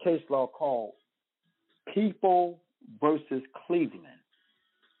case law called People versus Cleveland.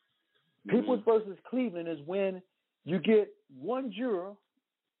 People versus Cleveland is when you get one juror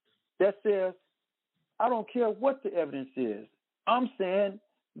that says, "I don't care what the evidence is. I'm saying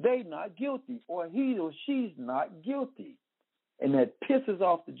they not guilty, or he or she's not guilty," and that pisses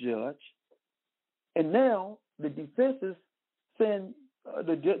off the judge. And now the defense is saying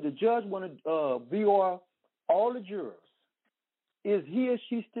the judge want to VR all the jurors. Is he or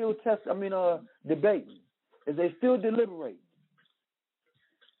she still debating? Is they still deliberating?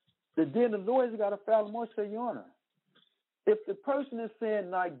 Then the lawyers got to file a motion, say, Your Honor, if the person is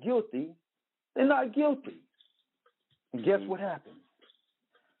saying not guilty, they're not guilty. And guess what happens?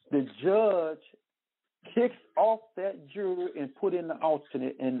 The judge kicks off that juror and put in the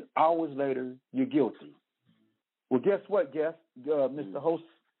alternate, and hours later, you're guilty. Well, guess what, Mr. Host?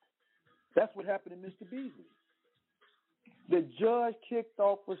 That's what happened to Mr. Beasley. The judge kicked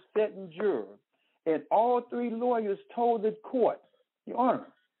off a certain juror, and all three lawyers told the court, Your Honor,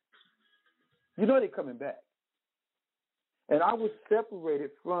 you know they're coming back. And I was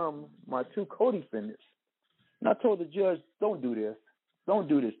separated from my two co-defendants, and I told the judge, don't do this. Don't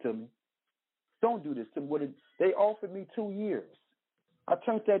do this to me. Don't do this to me. They offered me 2 years. I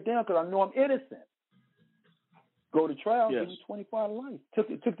turned that down because I know I'm innocent. Go to trial, give me 25 to life.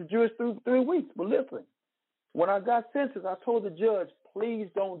 Took the jurors through 3 weeks. But listen, when I got sentenced, I told the judge, please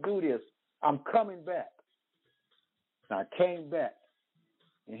don't do this. I'm coming back. And I came back.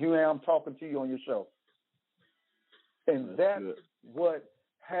 And here I am talking to you on your show. And that's what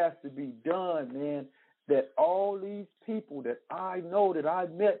has to be done, man. That all these people that I know that I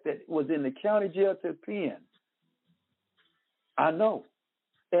met that was in the county jail to pen, I know.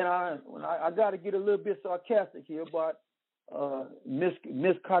 And I got to get a little bit sarcastic here about Miss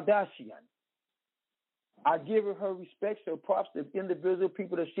Kardashian. I give her respect, her props to individual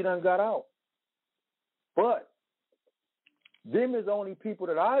people that she done got out. But them is only people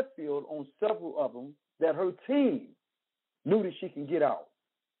that I feel on several of them that her team knew that she can get out.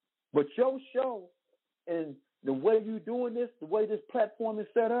 But your show and the way you doing this, the way this platform is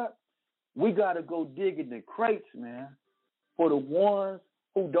set up, we got to go dig in the crates, man, for the ones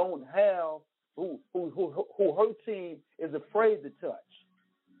who don't have, who her team is afraid to touch.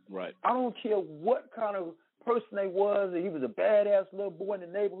 Right. I don't care what kind of person they was. He was a badass little boy in the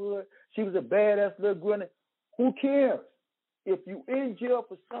neighborhood. She was a badass little girl. Who cares? If you in jail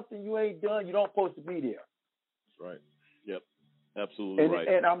for something you ain't done, you don't supposed to be there. That's right. Yep. Absolutely right.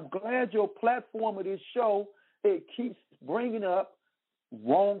 And I'm glad your platform of this show, it keeps bringing up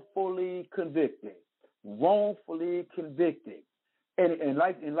wrongfully convicted. Wrongfully convicted. And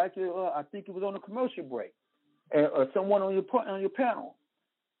like I think it was on a commercial break, or someone on your panel.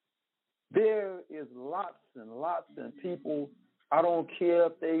 There is lots and lots of people. I don't care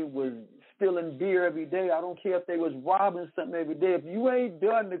if they was stealing beer every day. I don't care if they was robbing something every day. If you ain't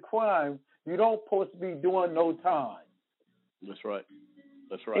done the crime, you don't supposed to be doing no time. That's right.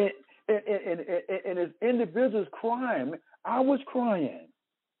 That's right. And as individuals crying, I was crying.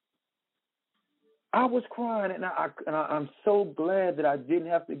 And I'm so glad that I didn't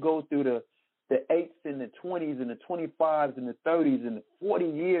have to go through the 8s and the 20s and the 25s and the 30s and the 40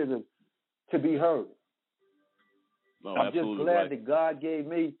 years to be heard. No, I'm just glad that God gave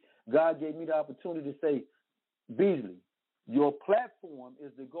me the opportunity to say, Beasley, your platform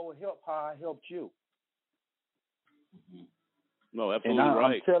is to go help how I helped you. Mm-hmm. No, absolutely and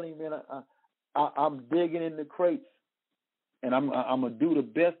right. I'm telling you, man, I'm digging in the crates, and I'm gonna do the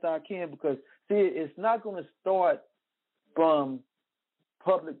best I can, because see, it's not gonna start from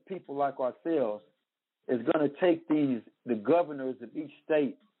public people like ourselves. It's gonna take the governors of each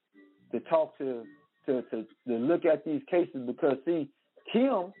state to talk to look at these cases, because see,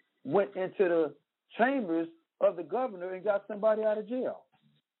 Kim went into the chambers of the governor and got somebody out of jail.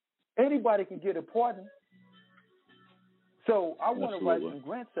 Anybody can get a pardon. So I want to write some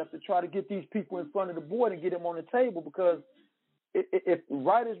grants up to try to get these people in front of the board and get them on the table, because if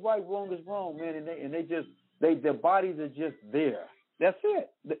right is right, wrong is wrong, man, and their bodies are just there. That's it.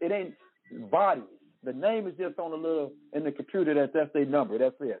 It ain't bodies. The name is just on in the computer. That's their number.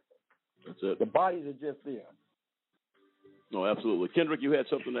 That's it. That's it. The bodies are just there. No, absolutely. Kendrick, you had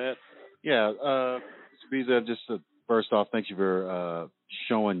something to add? Yeah, Visa, just first off, thank you for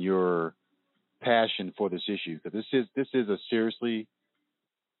showing your passion for this issue, because this is an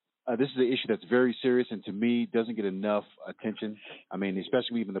issue that's very serious, and to me doesn't get enough attention. I mean,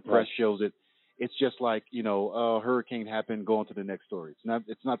 especially even the press shows it. It's just like, a hurricane happened, go on to the next story.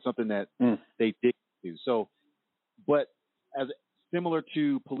 It's not something that they dig into. So, but as similar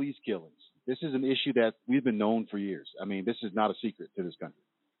to police killings, this is an issue that we've been known for years. I mean, this is not a secret to this country.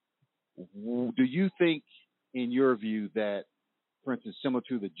 Do you think, in your view, that, for instance, similar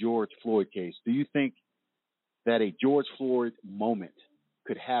to the George Floyd case, do you think that a George Floyd moment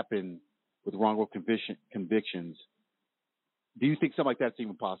could happen with wrongful convictions? Do you think something like that's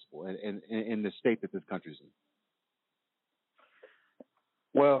even possible in the state that this country's in?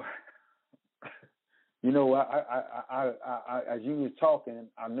 Well, I as you were talking,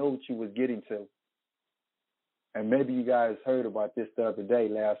 I know what you was getting to, and maybe you guys heard about this the other day,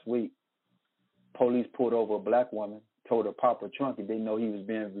 last week. Police pulled over a black woman, told her pop her trunk, and they know he was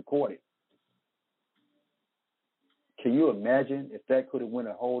being recorded. Can you imagine if that could have went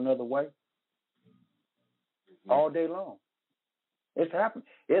a whole nother way? All day long. It's happening.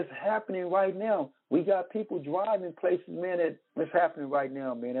 It's happening right now. We got people driving places, man. It's happening right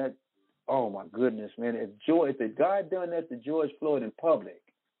now, man. Oh my goodness, man. If the guy done that to George Floyd in public,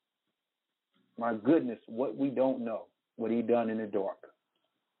 my goodness, what we don't know, what he done in the dark.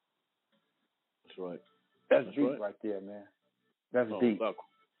 That's right. That's deep right there, man. That's deep.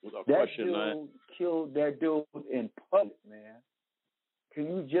 Without that question, dude killed that dude in public, man. Can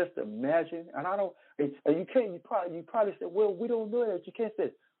you just imagine? And I don't. You can't. You probably said, "Well, we don't know that." You can't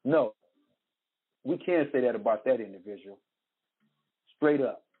say no. We can't say that about that individual. Straight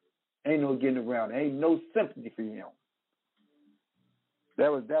up, ain't no getting around. Ain't no sympathy for him.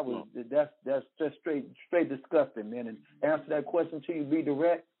 That's just straight disgusting, man. And answer that question to you, be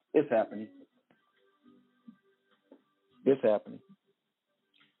direct. It's happening. It's happening.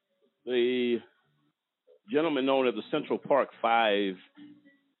 The gentleman known as the Central Park Five,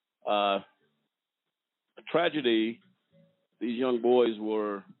 a tragedy. These young boys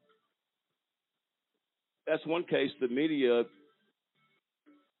were. That's one case. The media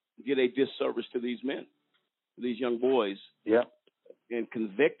did a disservice to these men, these young boys. Yeah. And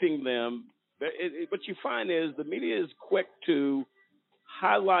convicting them. What you find is the media is quick to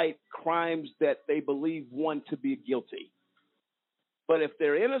highlight crimes that they believe one to be guilty. But if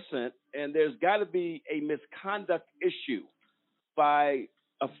they're innocent, and there's got to be a misconduct issue by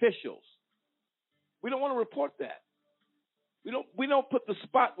officials, we don't want to report that. We don't put the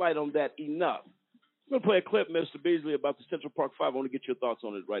spotlight on that enough. I'm going to play a clip, Mr. Beasley, about the Central Park Five. I want to get your thoughts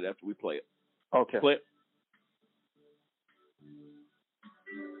on it right after we play it. Okay. Play it.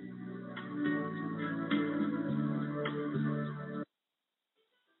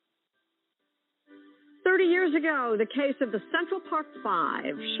 Years ago, the case of the Central Park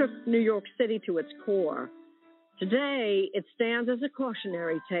Five shook New York City to its core. Today, it stands as a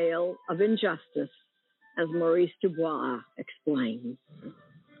cautionary tale of injustice, as Maurice Dubois explains.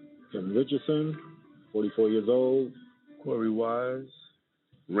 Tim Richardson, 44 years old. Corey Wise.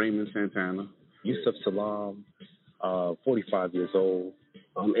 Raymond Santana. Yusuf Salam, 45 years old.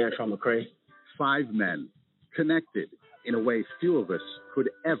 Antron McCray. 5 men connected in a way few of us could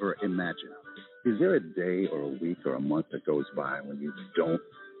ever imagine. Is there a day or a week or a month that goes by when you don't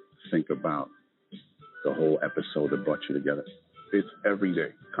think about the whole episode that brought you together? It's every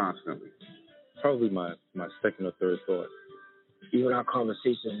day, constantly. Probably my second or third thought. Even our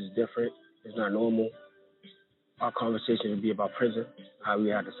conversation is different. It's not normal. Our conversation would be about prison, how we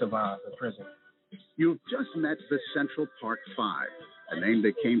had to survive in prison. You've just met the Central Park Five, a name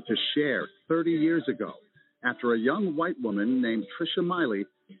they came to share 30 years ago after a young white woman named Trisha Miley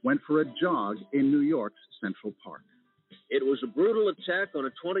went for a jog in New York's Central Park. It was a brutal attack on a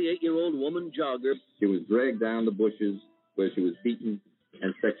 28-year-old woman jogger. She was dragged down the bushes where she was beaten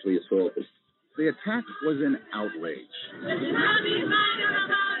and sexually assaulted. The attack was an outrage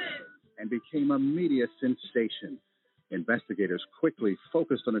and became a media sensation. Investigators quickly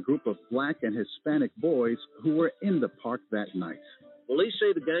focused on a group of Black and Hispanic boys who were in the park that night. Police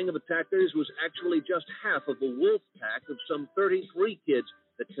say the gang of attackers was actually just half of a wolf pack of some 33 kids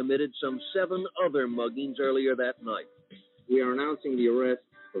that committed some 7 other muggings earlier that night. We are announcing the arrest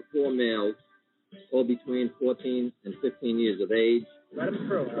for 4 males, all between 14 and 15 years of age. Let them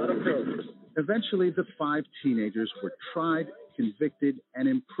through. Eventually, the 5 teenagers were tried, convicted, and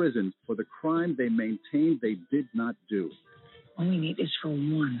imprisoned for the crime they maintained they did not do. All we need is for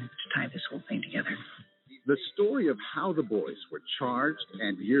one to tie this whole thing together. The story of how the boys were charged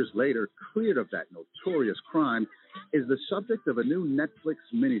and years later cleared of that notorious crime is the subject of a new Netflix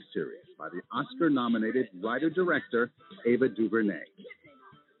miniseries by the Oscar-nominated writer-director Ava DuVernay.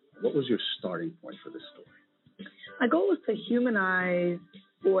 What was your starting point for this story? My goal was to humanize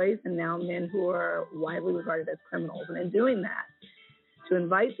boys and now men who are widely regarded as criminals. And in doing that, to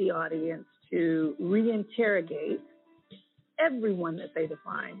invite the audience to reinterrogate everyone that they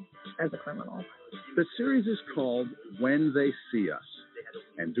define as a criminal. The series is called When They See Us,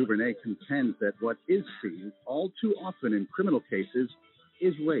 and DuVernay contends that what is seen all too often in criminal cases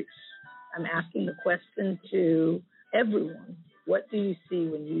is race. I'm asking the question to everyone, what do you see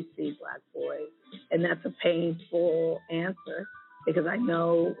when you see Black boys? And that's a painful answer because I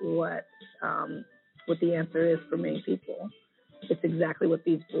know what the answer is for many people. It's exactly what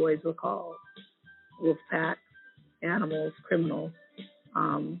these boys were called, wolf pack, animals, criminals,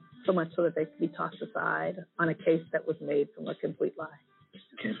 so much so that they could be tossed aside on a case that was made from a complete lie.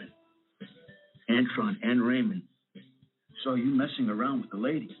 Kevin, Antron, and Raymond saw you messing around with the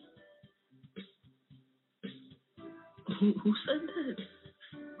lady. Who said that?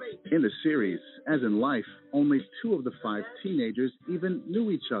 In the series, as in life, only 2 of the 5 teenagers even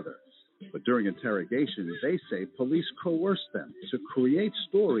knew each other. But during interrogation, they say police coerced them to create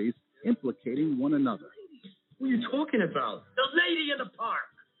stories implicating one another. What are you talking about? The lady in the park.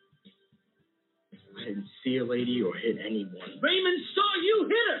 I didn't see a lady or hit anyone. Raymond saw you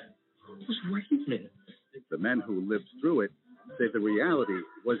hit her. It was Raymond. The men who lived through it say the reality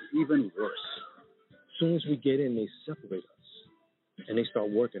was even worse. As soon as we get in, they separate us, and they start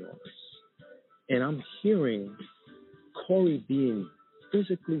working on us. And I'm hearing Corey being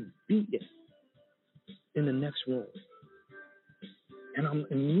physically beaten in the next room. And I'm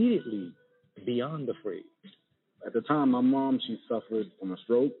immediately beyond afraid. At the time, my mom, she suffered from a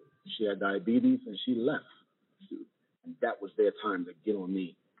stroke. She had diabetes, and she left. And that was their time to get on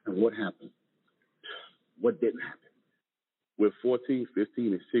me. And what happened? What didn't happen? We're 14,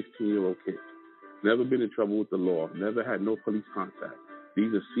 15, and 16-year-old kids. Never been in trouble with the law. Never had no police contact.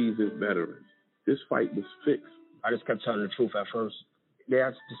 These are seasoned veterans. This fight was fixed. I just kept telling the truth at first. They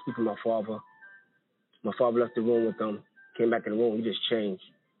asked to speak with my father. My father left the room with them. Came back in the room. He just changed.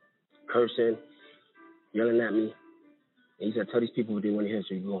 Cursing, yelling at me. And he said, tell these people what they want to hear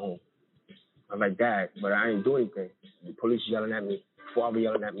so you go home. I was like, Dad, but I ain't doing anything. The police yelling at me. Father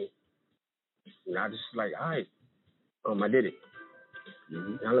yelling at me. And I just like, all right. I did it.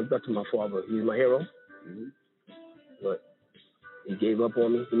 And I looked up to my father. He was my hero. But he gave up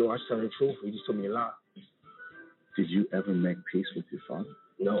on me. You know, I was telling the truth. He just told me a lie. Did you ever make peace with your father?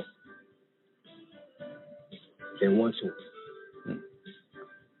 No. Didn't want to.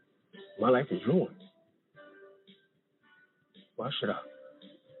 My life is ruined. Why should I?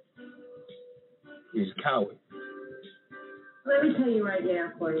 He's a coward. Let me tell you right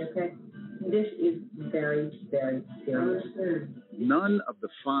now, Corey, okay? This is very, very serious. None of the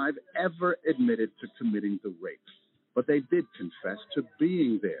 5 ever admitted to committing the rape, but they did confess to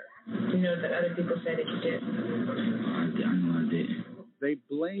being there. You know that other people said that you did. I know I did. They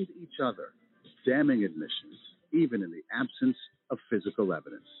blamed each other, damning admissions, even in the absence of physical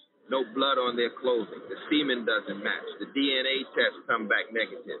evidence. No blood on their clothing. The semen doesn't match. The DNA tests come back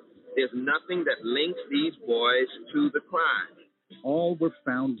negative. There's nothing that links these boys to the crime. All were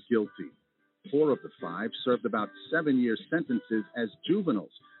found guilty. 4 of the 5 served about 7-year sentences as juveniles,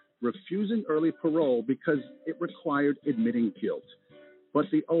 refusing early parole because it required admitting guilt. But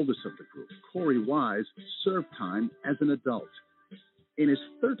the oldest of the group, Corey Wise, served time as an adult. In his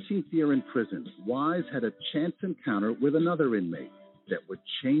 13th year in prison, Wise had a chance encounter with another inmate that would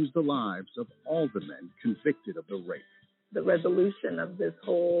change the lives of all the men convicted of the rape. The resolution of this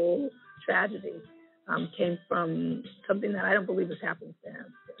whole tragedy came from something that I don't believe is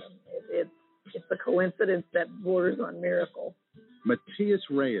happenstance. It's a coincidence that borders on miracle. Matias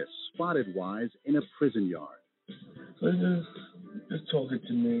Reyes spotted Wise in a prison yard. So just talking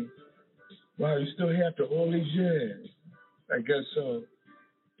to me. Wow, you still here after all these years? I guess so.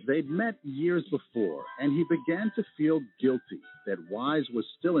 They'd met years before, and he began to feel guilty that Wise was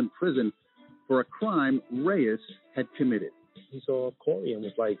still in prison for a crime Reyes had committed. He saw Corey and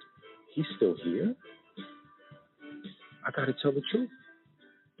was like, he's still here? I got to tell the truth.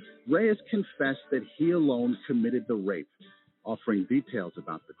 Reyes confessed that he alone committed the rape, offering details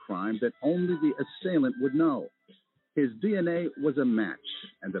about the crime that only the assailant would know. His DNA was a match,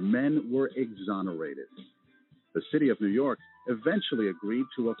 and the men were exonerated. The city of New York eventually agreed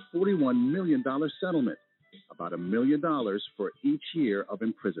to a $41 million settlement, about $1 million for each year of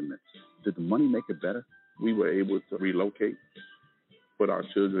imprisonment. Did the money make it better? We were able to relocate, put our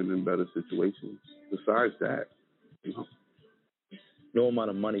children in better situations. Besides that, no amount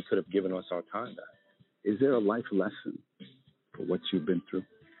of money could have given us our time back. Is there a life lesson for what you've been through?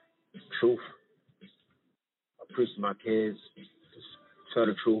 Truth. I preach to my kids, just tell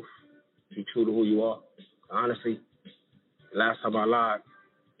the truth, be true to who you are. Honestly, the last time I lied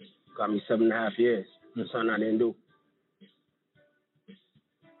got me 7.5 years for something I didn't do.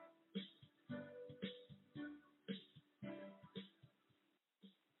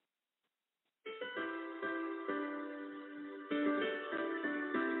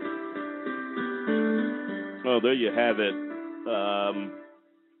 Well, there you have it.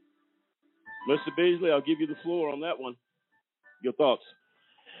 Mr. Beasley, I'll give you the floor on that one. Your thoughts?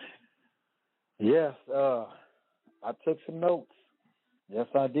 Yes, I took some notes. Yes,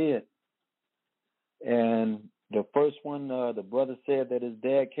 I did. And the first one, the brother said that his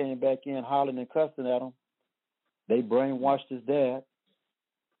dad came back in hollering and cussing at him. They brainwashed his dad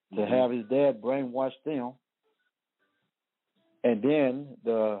to have his dad brainwash them. And then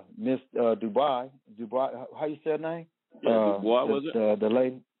the Miss Dubai, how you say her name? Yeah, Dubois, was it? The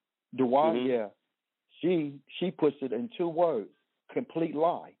lady, Dubois, yeah. She puts it in 2 words: complete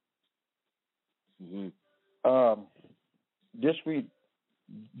lie.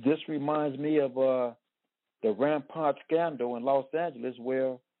 This reminds me of the Rampart scandal in Los Angeles,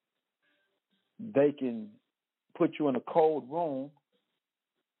 where they can put you in a cold room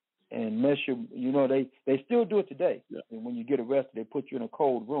and mess you. You know, they still do it today. Yeah. And when you get arrested, they put you in a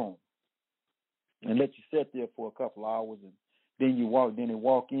cold room and let you sit there for a couple hours, and then they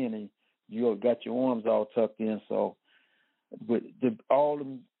walk in and you got your arms all tucked in. So, but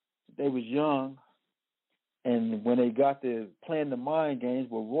they was young, and when they got to playing the mind games,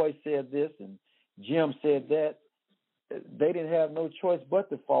 where Roy said this and Jim said that, they didn't have no choice but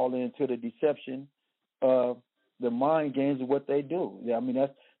to fall into the deception of the mind games of what they do. Yeah, I mean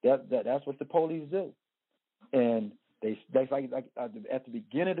that's what the police do. And they like at the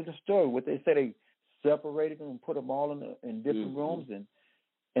beginning of the story, what they said, they separated them and put them all in different rooms and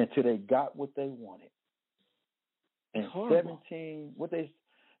until they got what they wanted. And 17,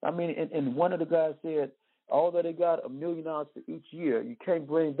 and one of the guys said, although they got $1 million for each year, you can't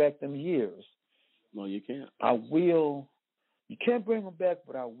bring back them years. No, you can't. You can't bring them back,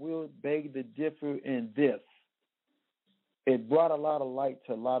 but I will beg to differ in this. It brought a lot of light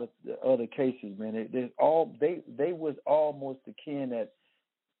to a lot of the other cases, man. They was almost the kin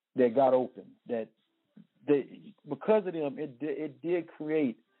that got open. Because of them, it did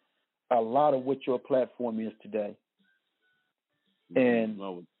create a lot of what your platform is today. And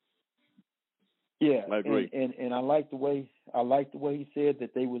yeah, I agree. And I like the way he said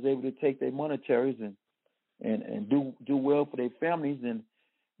that they was able to take their monetaries and do well for their families. And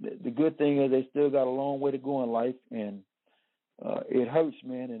the good thing is they still got a long way to go in life. And it hurts,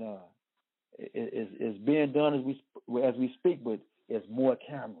 man. And it's being done as we speak, but it's more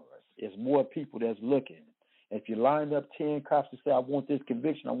cameras, it's more people that's looking. If you lined up 10 cops to say, I want this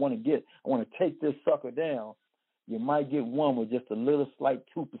conviction, I want to take this sucker down, you might get one with just a little slight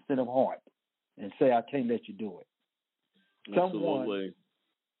 2% of heart and say, I can't let you do it. Absolutely. Someone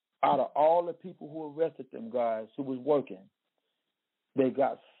out of all the people who arrested them guys who was working, they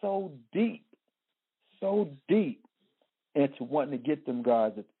got so deep into wanting to get them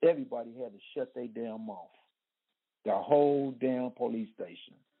guys that everybody had to shut their damn mouth. The whole damn police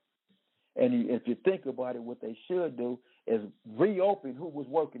station. And if you think about it, what they should do is reopen who was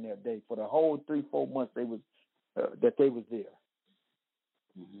working that day for the whole 3-4 months that they was there.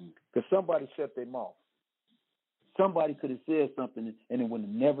 Because somebody shut their mouth. Somebody could have said something and it would have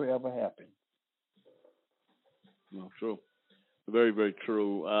never, ever happened. No, true. Very, very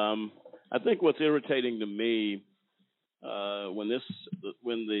true. I think what's irritating to me when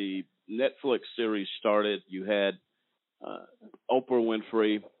the Netflix series started, you had Oprah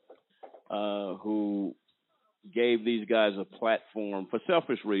Winfrey, who gave these guys a platform for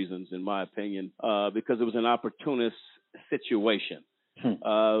selfish reasons, in my opinion, because it was an opportunist situation.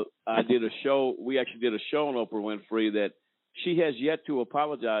 I did a show. We actually did a show on Oprah Winfrey that She has yet to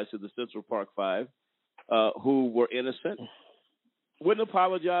apologize to the Central Park Five, who were innocent. Wouldn't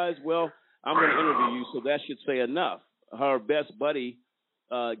apologize. Well, I'm going to interview you, so that should say enough. Her best buddy,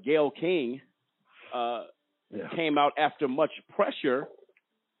 Gail King, came out after much pressure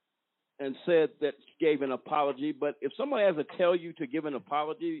and said that she gave an apology. But if somebody has to tell you to give an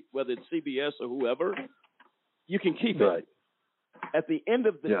apology, whether it's CBS or whoever, you can keep it. At the end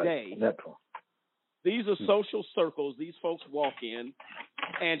of the day, these are social circles. These folks walk in,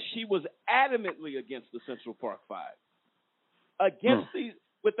 and she was adamantly against the Central Park Five, against these,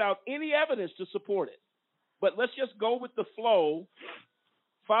 without any evidence to support it. But let's just go with the flow,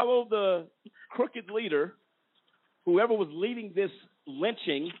 follow the crooked leader, whoever was leading this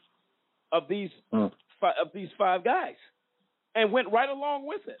lynching of these five guys, and went right along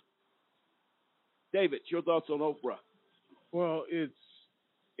with it. David, your thoughts on Oprah? Well,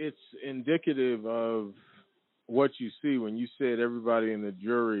 it's indicative of what you see when you said everybody in the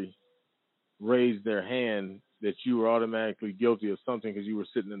jury raised their hand that you were automatically guilty of something because you were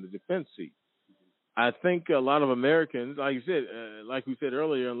sitting in the defense seat. I think a lot of Americans, like you said, like we said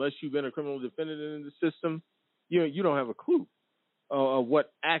earlier, unless you've been a criminal defendant in the system, you don't have a clue of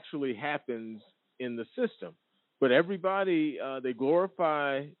what actually happens in the system. But everybody, they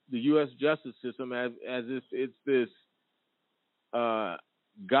glorify the U.S. justice system as if it's this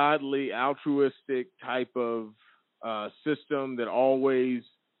godly, altruistic type of system that always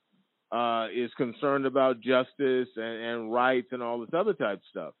is concerned about justice and rights and all this other type of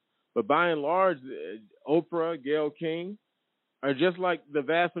stuff. But by and large, Oprah, Gayle King are just like the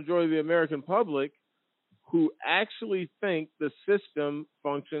vast majority of the American public who actually think the system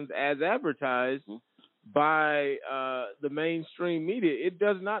functions as advertised by the mainstream media. It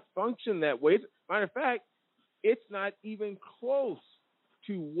does not function that way. Matter of fact, it's not even close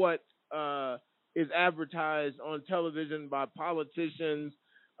to what is advertised on television by politicians,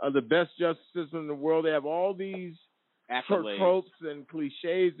 the best justice system in the world. They have all these tropes and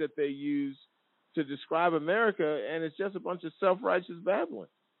cliches that they use to describe America, and it's just a bunch of self-righteous babbling.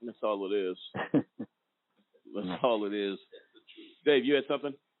 That's all it is. That's all it is. Dave, you had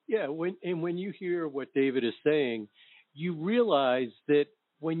something? Yeah, when you hear what David is saying, you realize that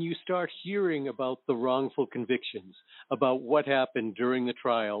when you start hearing about the wrongful convictions, about what happened during the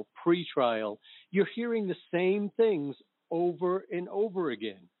trial, pre-trial, you're hearing the same things over and over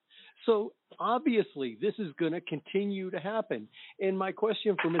again. So obviously, this is going to continue to happen. And my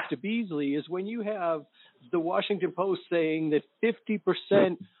question for Mr. Beasley is, when you have the Washington Post saying that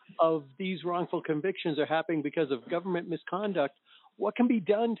 50% of these wrongful convictions are happening because of government misconduct, what can be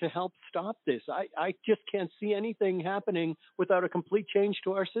done to help stop this? I just can't see anything happening without a complete change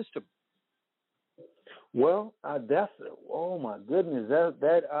to our system. Well, oh my goodness,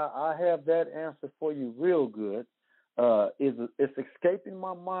 I have that answer for you real good. It's escaping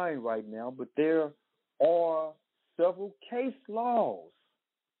my mind right now, but there are several case laws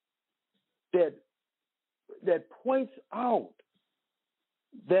that points out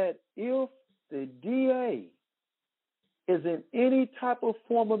that if the DA is in any type of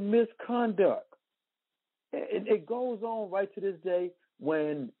form of misconduct, it goes on right to this day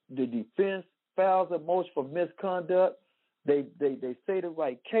when the defense files a motion for misconduct, they say the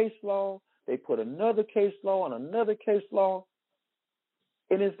right case law, they put another case law on another case law,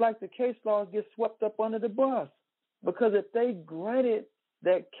 and it's like the case laws get swept up under the bus. Because if they granted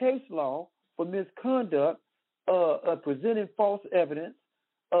that case law for misconduct, presenting false evidence,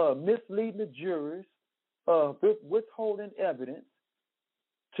 misleading the juries, withholding evidence,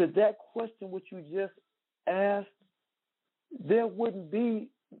 to that question which you just asked, we wouldn't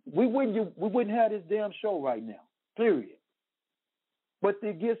have this damn show right now, period. But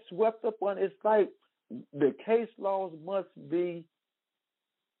they get swept up on, it's like the case laws must be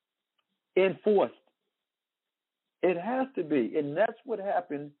enforced. It has to be, and that's what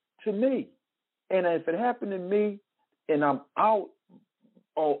happened to me. And if it happened to me and I'm out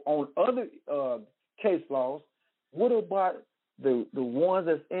on other case laws, what about the ones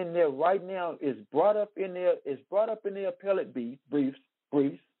that's in there right now? Is brought up in there. It's brought up in the appellate briefs.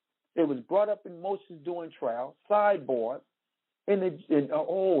 It was brought up in motions during trial, sideboard. And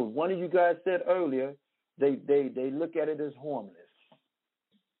one of you guys said earlier, they look at it as harmless.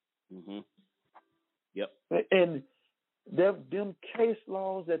 Mm-hmm. Yep. And them case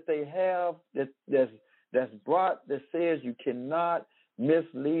laws that they have that's brought that says you cannot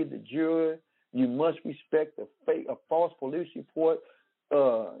mislead the jury. You must respect a false police report.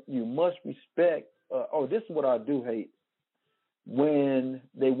 You must respect. This is what I do hate when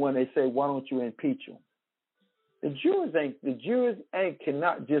they say, why don't you impeach them? The jurors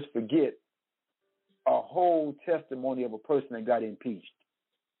cannot just forget a whole testimony of a person that got impeached.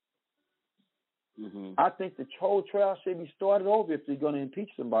 Mm-hmm. I think the whole trial should be started over if they're going to impeach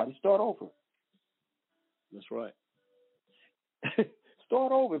somebody. Start over. That's right.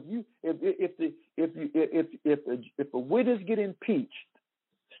 Start over. If a witness get impeached,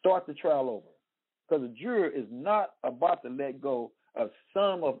 start the trial over, because a juror is not about to let go of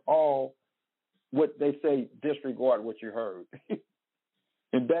some of all what they say, disregard what you heard.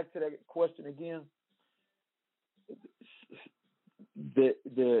 And back to that question again,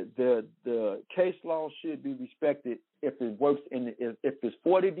 the case law should be respected if it works if it's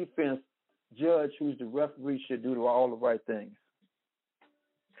for the defense. Judge, who's the referee, should do all the right things.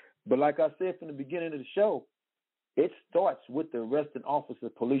 But like I said from the beginning of the show, it starts with the arresting officer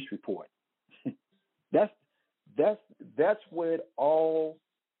police report. That's where it all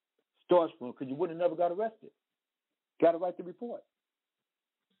starts from, because you would have never got arrested. Got to write the report.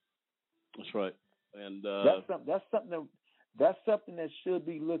 That's right. And that's something that should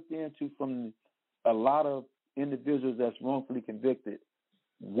be looked into from a lot of individuals that's wrongfully convicted.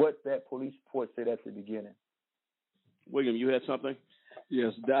 What that police report said at the beginning. William, you had something?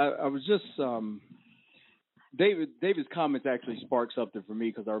 Yes, I was just David's comments actually sparked something for me,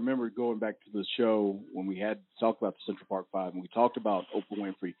 because I remember going back to the show when we had talked about the Central Park Five, and we talked about Oprah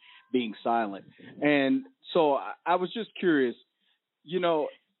Winfrey being silent. And so I was just curious,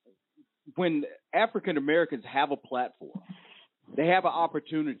 when African Americans have a platform, they have an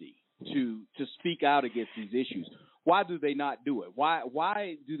opportunity to speak out against these issues. Why do they not do it? Why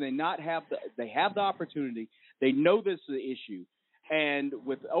do they not have they have the opportunity? They know this is an issue. And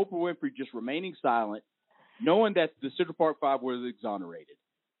with Oprah Winfrey just remaining silent, knowing that the Central Park Five was exonerated,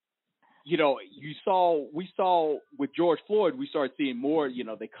 we saw with George Floyd, we started seeing more,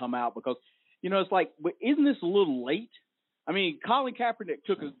 they come out because, it's like, but isn't this a little late? I mean, Colin Kaepernick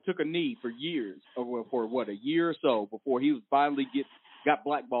took a knee for years, or for what, a year or so before he was finally got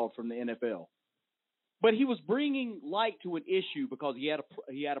blackballed from the NFL. But he was bringing light to an issue because he had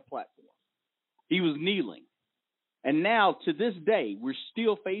a platform. He was kneeling. And now, to this day, we're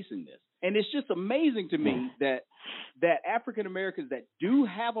still facing this. And it's just amazing to me that African Americans that do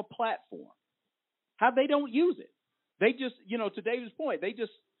have a platform, how they don't use it. They just, to David's point, they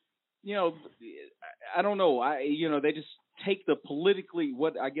just, I don't know. They just take the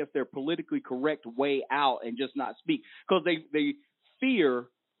their politically correct way out and just not speak, because they fear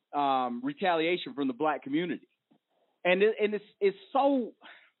retaliation from the black community. And it's so,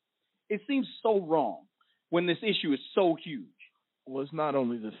 it seems so wrong when this issue is so huge. Well, it's not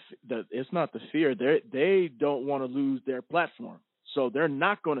only it's not the fear. They don't want to lose their platform, so they're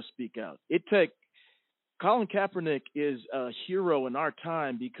not going to speak out. Colin Kaepernick is a hero in our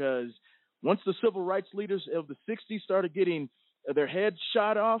time, because once the civil rights leaders of the 60s started getting their heads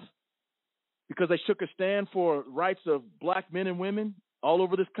shot off because they took a stand for rights of black men and women all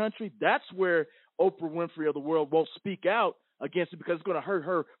over this country, that's where Oprah Winfrey of the world won't speak out against it, because it's going to hurt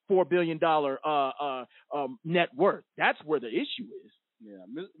her $4 billion net worth. That's where the issue is. Yeah,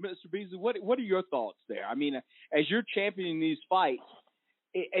 Mr. Beasley, what are your thoughts there? I mean, as you're championing these fights,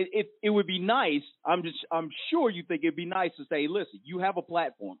 it would be nice. I'm sure you think it'd be nice to say, listen, you have a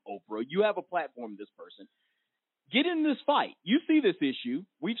platform, Oprah. You have a platform, this person. Get in this fight. You see this issue.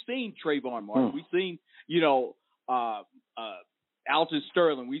 We've seen Trayvon Martin. We've seen, Alton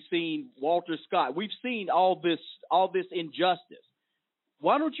Sterling. We've seen Walter Scott. We've seen all this injustice.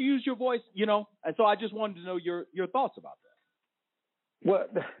 Why don't you use your voice? And so I just wanted to know your thoughts about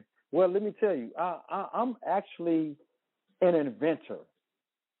that. Well, let me tell you, I'm actually an inventor.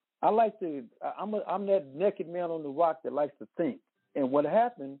 I'm that naked man on the rock that likes to think. And what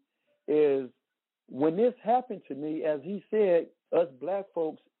happened is, when this happened to me, as he said, us black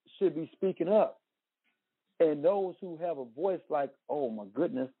folks should be speaking up. And those who have a voice like, oh my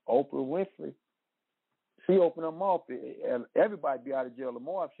goodness, Oprah Winfrey, she opened her mouth. Everybody be out of jail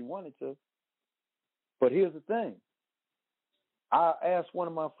tomorrow if she wanted to. But here's the thing. I asked one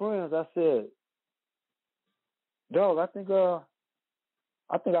of my friends, I said, dog, I think I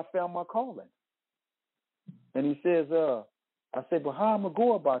found my calling. And he says, I said, but how am I going to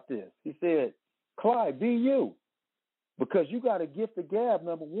go about this? He said, Clyde, be you. Because you got a gift of gab,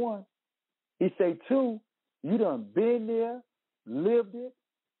 number one. He said, two, you done been there, lived it,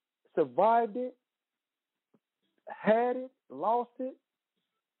 survived it, had it, lost it.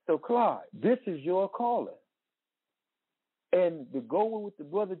 So, Clyde, this is your calling. And to go with what the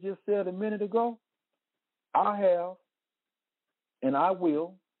brother just said a minute ago, I have, and I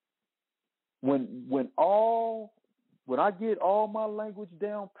will, when I get all my language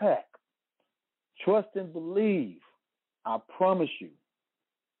down packed, trust and believe, I promise you,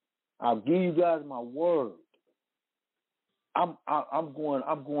 I'll give you guys my word. I'm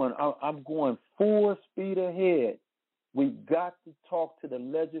going full speed ahead. We've got to talk to the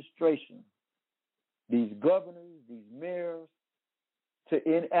legislation, these governors, these mayors, to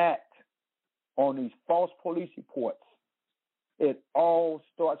enact on these false police reports. It all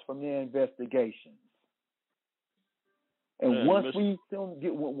starts from their investigations. And once when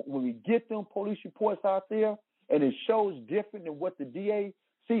we get them police reports out there, and it shows different than what the DA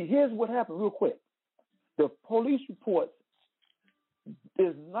see. Here's what happened, real quick. The police reports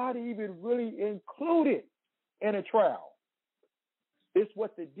is not even really included in a trial. It's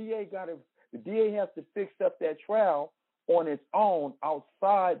what the DA got to. The DA has to fix up that trial on its own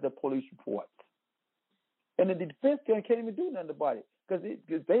outside the police reports, and the defense can't even do nothing about it because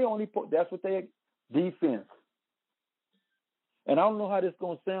they only put. That's what they defense. And I don't know how this is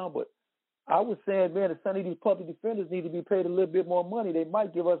going to sound, but I was saying, man, that some of these public defenders need to be paid a little bit more money. They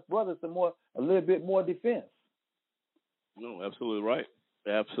might give us brothers a little bit more defense. No, absolutely right.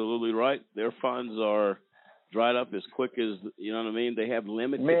 Absolutely right. Their funds are dried up as quick as, you know what I mean? They have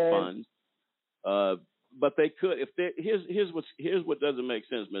limited funds. But they could, here's what doesn't make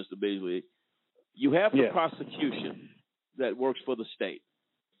sense, Mr. Beasley. You have the prosecution that works for the state.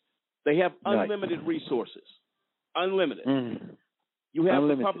 They have unlimited resources. Unlimited. Mm-hmm. You have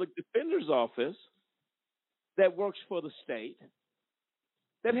the public defender's office that works for the state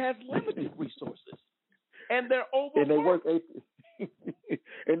that has limited resources, and they're overworked.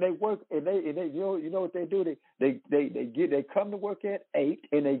 And they you know what they do? They come to work at 8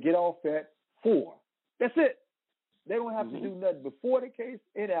 and they get off at 4. That's it. They don't have to do nothing before the case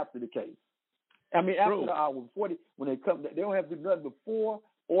and after the case. I mean, after the hour, when they come, they don't have to do nothing before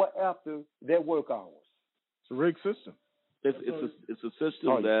or after their work hours. It's a rigged system. It's a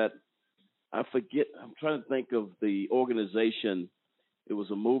system that I forget. I'm trying to think of the organization. It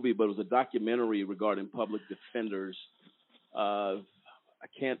was a movie, but it was a documentary regarding public defenders. I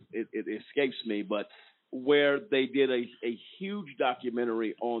can't. It escapes me, but where they did a huge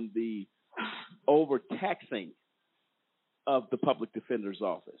documentary on the overtaxing of the public defender's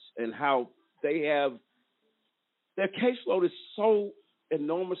office and how they have their caseload is so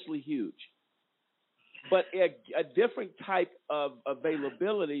enormously huge. But a different type of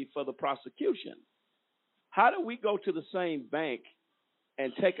availability for the prosecution. How do we go to the same bank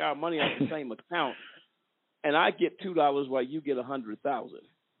and take our money out of the same account, and I get $2 while you get $100,000?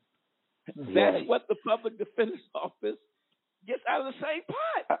 That's what the public defender's office gets out of the same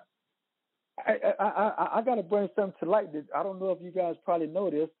pot. I got to bring something to light. I don't know if you guys probably know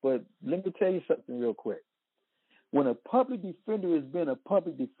this, but let me tell you something real quick. When a public defender has been a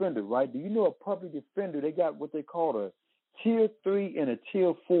public defender, right? Do you know a public defender, they got what they call a Tier 3 and a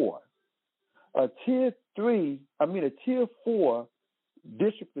Tier 4. A Tier 4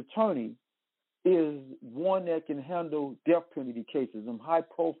 district attorney is one that can handle death penalty cases, some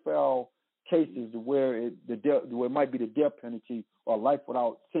high-profile cases where it might be the death penalty or life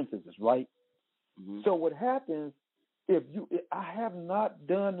without sentences, right? Mm-hmm. So what happens, I have not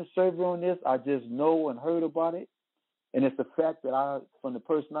done the survey on this, I just know and heard about it. And it's the fact that from the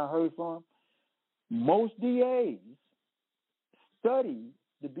person I heard from, most DAs study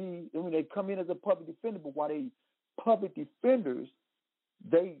they come in as a public defender, but while they public defenders,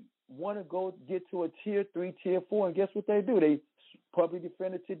 they want to go get to a Tier 3, Tier 4, and guess what they do? They public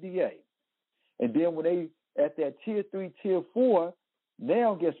defender to DA. And then when they at that Tier 3, Tier 4,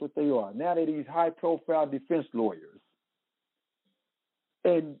 now guess what they are? Now they're these high-profile defense lawyers.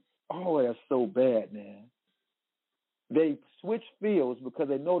 And, that's so bad, man. They switch fields because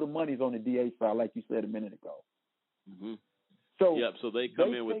they know the money's on the DA side, like you said a minute ago. Mm-hmm. So they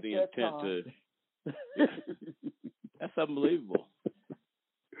come in with the intent to. That's unbelievable.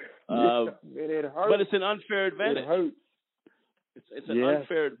 It hurts. But it's an unfair advantage. It hurts. It's an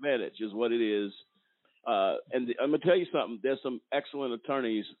unfair advantage, is what it is. And I'm gonna tell you something. There's some excellent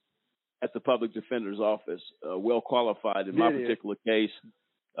attorneys at the public defender's office, well qualified. In my particular case,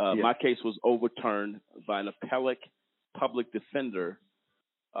 my case was overturned by an appellate public defender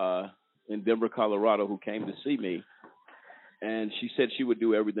in Denver, Colorado, who came to see me, and she said she would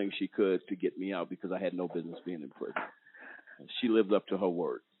do everything she could to get me out because I had no business being in prison. And she lived up to her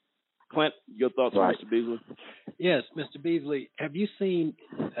word. Clint, your thoughts on Mr. Beasley? Yes, Mr. Beasley, have you seen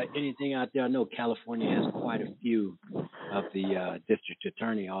anything out there? I know California has quite a few of the district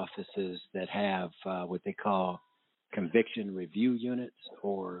attorney offices that have what they call conviction review units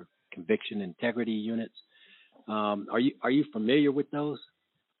or conviction integrity units. Are you familiar with those?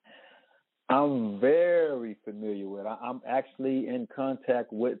 I'm very familiar with it. I'm actually in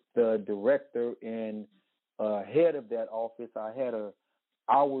contact with the director and head of that office. I had a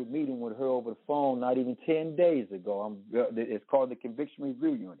hour meeting with her over the phone not even 10 days ago. It's called the Conviction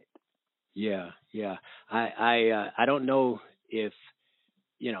Review Unit. Yeah. I don't know if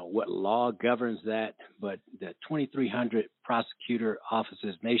what law governs that, but the 2,300 prosecutor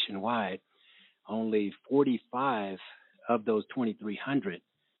offices nationwide, only 45 of those 2,300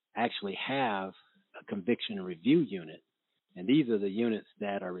 actually have a conviction review unit. And these are the units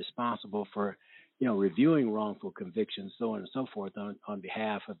that are responsible for, reviewing wrongful convictions, so on and so forth on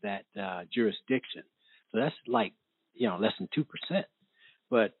behalf of that jurisdiction. So that's like, less than 2%.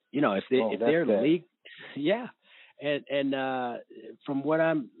 But, if they're legal, yeah. And from what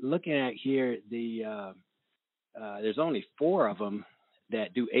I'm looking at here, there's only 4 of them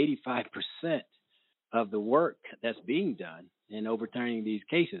that do 85% of the work that's being done in overturning these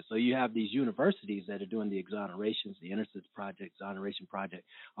cases. So you have these universities that are doing the exonerations, the Innocence Project, Exoneration Project,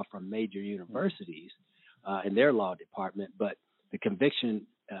 are from major universities in their law department. But the conviction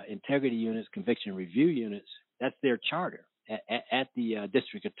integrity units, conviction review units, that's their charter at the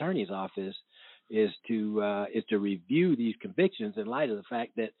district attorney's office, is to review these convictions in light of the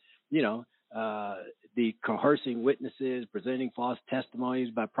fact that the coercing witnesses, presenting false testimonies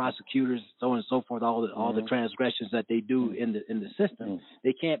by prosecutors, so on and so forth, all the transgressions that they do in the system,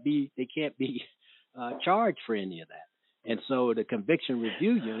 they can't be charged for any of that. And so the conviction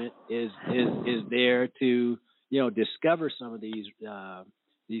review unit is there to discover some of these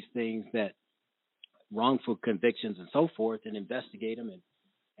things, that wrongful convictions and so forth, and investigate them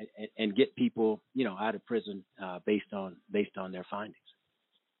and get people out of prison based on their findings.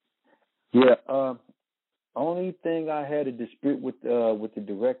 Yeah. Only thing I had a dispute with the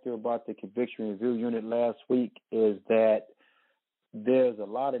director about the conviction review unit last week is that there's a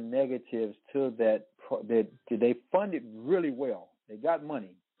lot of negatives to that. That they fund it really well. They got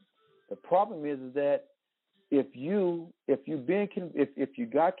money. The problem is that if you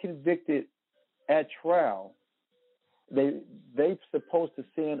got convicted at trial, they supposed to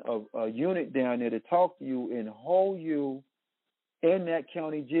send a unit down there to talk to you and hold you in that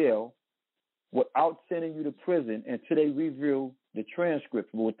county jail without sending you to prison until they review the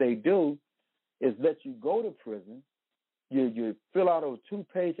transcripts. But what they do is let you go to prison. You fill out a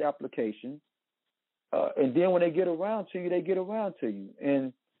 2-page application, and then when they get around to you, they get around to you.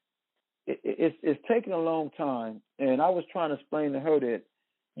 And it's taking a long time. And I was trying to explain to her that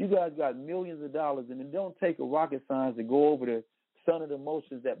you guys got millions of dollars, and it don't take a rocket science to go over some of the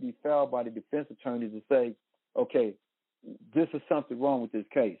motions that be filed by the defense attorneys to say, okay, this is something wrong with this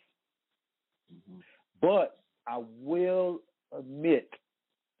case. Mm-hmm. But I will admit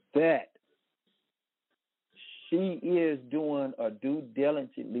that she is doing a due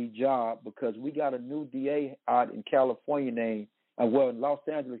diligently job, because we got a new DA out in California named, Los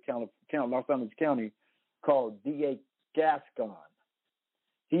Angeles County, called DA Gascon.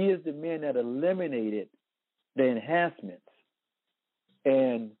 He is the man that eliminated the enhancements,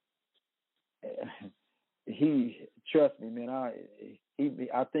 and he, trust me, man,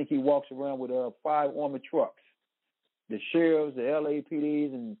 I think he walks around with 5 armored trucks. The sheriffs, the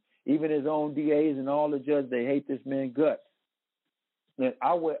LAPDs, and even his own DAs and all the judges, they hate this man guts. And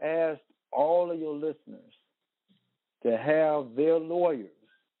I would ask all of your listeners to have their lawyers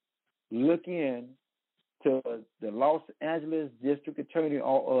look in to the Los Angeles District Attorney.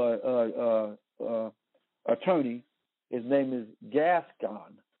 Attorney, his name is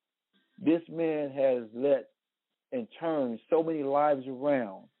Gascon. This man has let and turned so many lives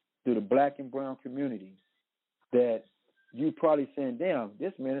around through the black and brown community that you probably saying, damn,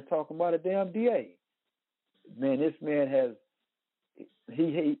 this man is talking about a damn DA. Man, this man has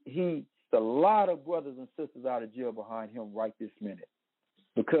he a lot of brothers and sisters out of jail behind him right this minute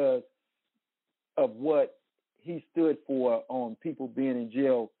because of what he stood for on people being in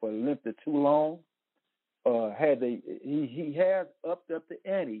jail for length of too long. He has upped up the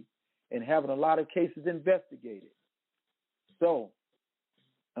ante and having a lot of cases investigated. So,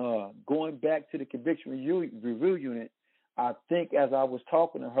 going back to the conviction review unit, I think as I was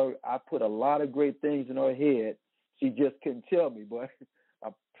talking to her, I put a lot of great things in her head. She just couldn't tell me, but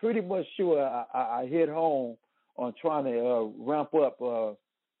I'm pretty much sure I hit home on trying to ramp up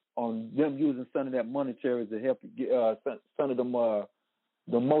on them using some of that monetary to help get some of them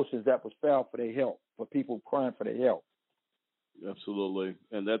the motions that was filed for their help, for people crying for their help. Absolutely,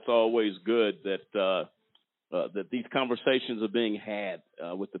 and that's always good that that these conversations are being had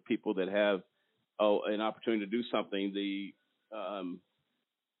with the people that have an opportunity to do something. The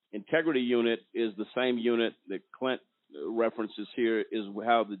integrity unit is the same unit that Clint references here, is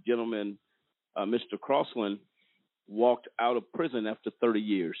how the gentleman, Mr. Crossland, walked out of prison after 30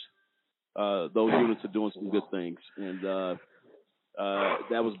 years. Those units are doing some good things. And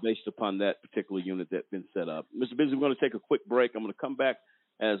that was based upon that particular unit that's been set up. Mr. Beasley, we're going to take a quick break. I'm going to come back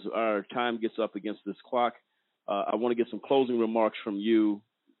as our time gets up against this clock. I want to get some closing remarks from you.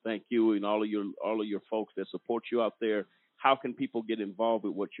 Thank you and all of your folks that support you out there. How can people get involved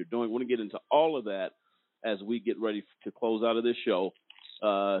with what you're doing? I want to get into all of that as we get ready to close out of this show.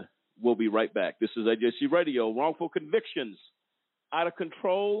 We'll be right back. This is AJC Radio. Wrongful convictions out of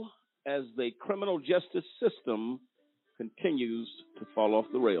control as the criminal justice system continues to fall off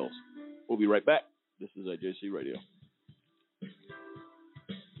the rails. We'll be right back. This is AJC Radio.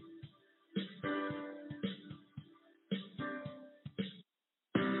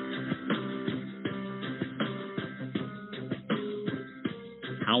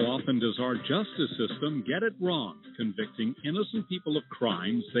 How often does our justice system get it wrong, convicting innocent people of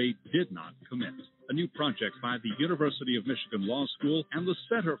crimes they did not commit? A new project by the University of Michigan Law School and the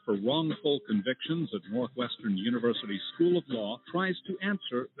Center for Wrongful Convictions at Northwestern University School of Law tries to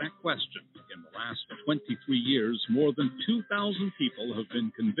answer that question. In the last 23 years, more than 2,000 people have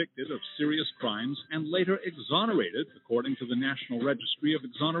been convicted of serious crimes and later exonerated, according to the National Registry of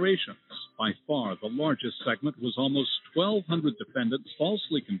Exonerations. By far, the largest segment was almost 1,200 defendants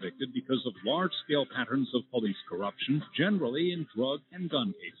falsely convicted because of large-scale patterns of police corruption, generally in drug and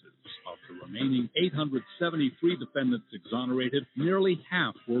gun cases. Of the remaining 873 defendants exonerated, nearly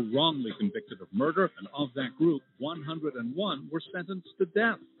half were wrongly convicted of murder, and of that group, 101 were sentenced to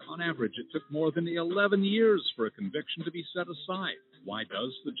death. On average, it took more than 11 years for a conviction to be set aside. Why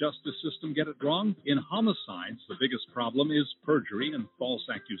does the justice system get it wrong? In homicides, the biggest problem is perjury and false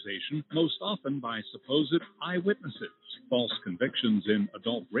accusation, most often by supposed eyewitnesses. False convictions in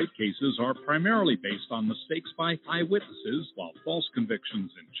adult rape cases are primarily based on mistakes by eyewitnesses, while false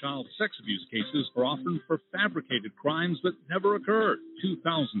convictions in child sex abuse cases are often for fabricated crimes that never occurred.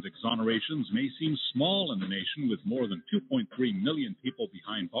 2,000 exonerations may seem small in a nation with more than 2.3 million people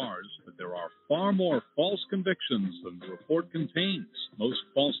behind bars, but there are far more false convictions than the report contains. Most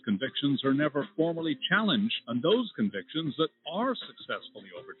false convictions are never formally challenged, and those convictions that are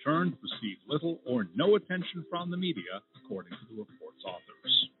successfully overturned receive little or no attention from the media, according to the report's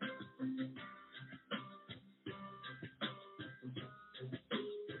authors.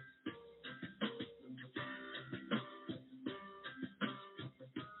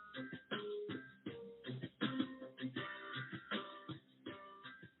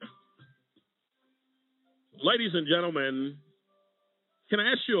 Ladies and gentlemen, can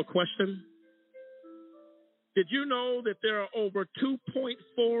I ask you a question? Did you know that there are over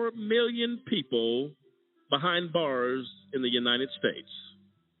 2.4 million people behind bars in the United States?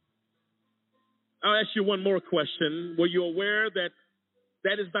 I'll ask you one more question. Were you aware that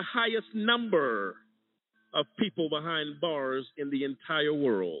that is the highest number of people behind bars in the entire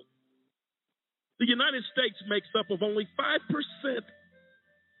world? The United States makes up of only 5%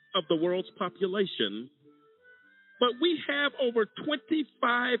 of the world's population, but we have over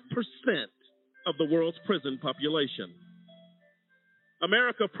 25% of the world's prison population.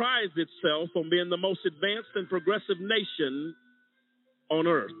 America prides itself on being the most advanced and progressive nation on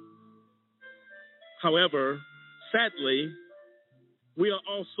earth. However, sadly, we are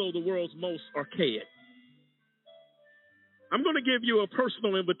also the world's most archaic. I'm going to give you a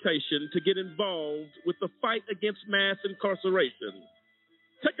personal invitation to get involved with the fight against mass incarceration.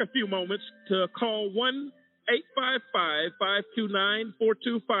 Take a few moments to call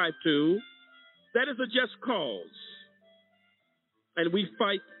 1-855-529-4252. That is a just cause. And we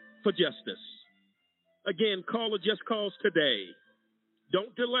fight for justice. Again, call a just cause today.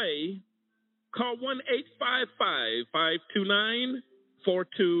 Don't delay. Call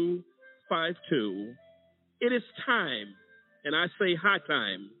 1-855-529-4252. It is time, and I say high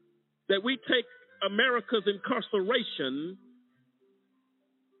time, that we take America's incarceration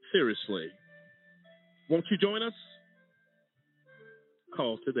seriously. Won't you join us?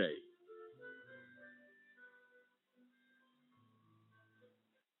 Call today.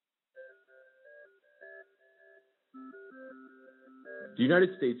 The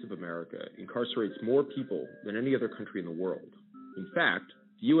United States of America incarcerates more people than any other country in the world. In fact,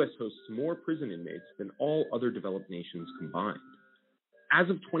 the U.S. hosts more prison inmates than all other developed nations combined. As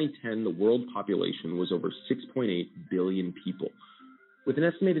of 2010, the world population was over 6.8 billion people, with an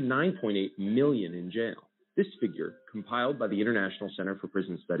estimated 9.8 million in jail. This figure, compiled by the International Center for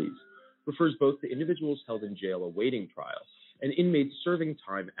Prison Studies, refers both to individuals held in jail awaiting trial and inmates serving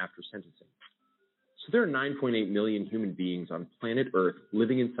time after sentencing. So there are 9.8 million human beings on planet Earth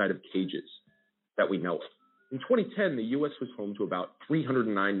living inside of cages that we know of. In 2010, the U.S. was home to about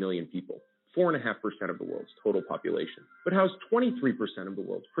 309 million people, 4.5% of the world's total population, but housed 23% of the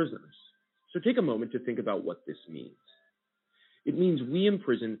world's prisoners. So take a moment to think about what this means. It means we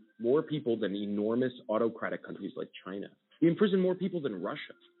imprison more people than enormous autocratic countries like China. We imprison more people than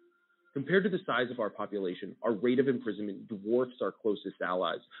Russia. Compared to the size of our population, our rate of imprisonment dwarfs our closest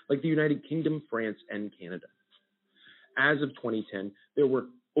allies, like the United Kingdom, France, and Canada. As of 2010, there were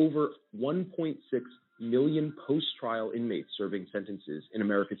over 1.6 million post-trial inmates serving sentences in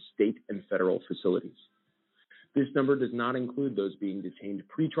America's state and federal facilities. This number does not include those being detained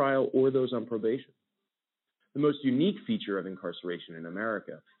pre-trial or those on probation. The most unique feature of incarceration in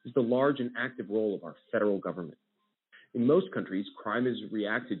America is the large and active role of our federal government. In most countries, crime is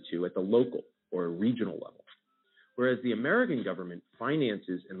reacted to at the local or regional level, whereas the American government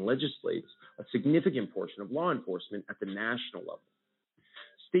finances and legislates a significant portion of law enforcement at the national level.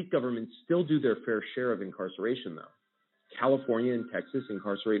 State governments still do their fair share of incarceration, though. California and Texas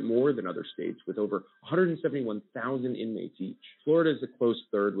incarcerate more than other states with over 171,000 inmates each. Florida is a close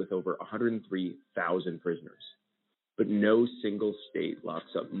third with over 103,000 prisoners. But no single state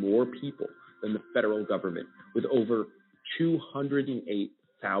locks up more people than the federal government with over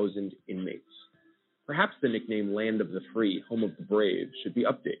 208,000 inmates. Perhaps the nickname Land of the Free, Home of the Brave should be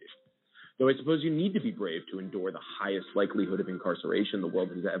updated. Though I suppose you need to be brave to endure the highest likelihood of incarceration the world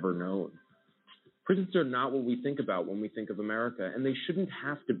has ever known. Prisons are not what we think about when we think of America, and they shouldn't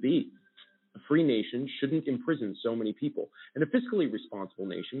have to be. A free nation shouldn't imprison so many people, and a fiscally responsible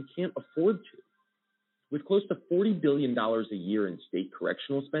nation can't afford to. With close to $40 billion a year in state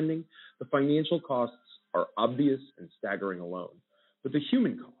correctional spending, the financial costs are obvious and staggering alone, but the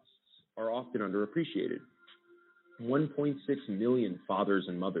human costs are often underappreciated. 1.6 million fathers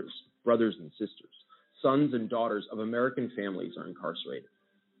and mothers, brothers and sisters, sons and daughters of American families are incarcerated.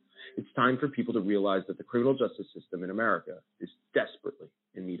 It's time for people to realize that the criminal justice system in America is desperately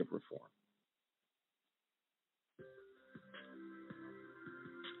in need of reform.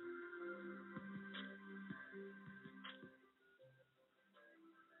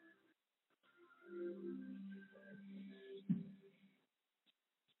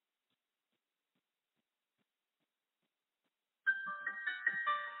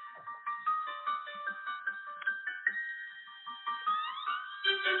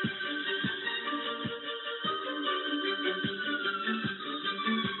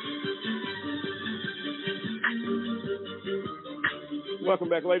 Welcome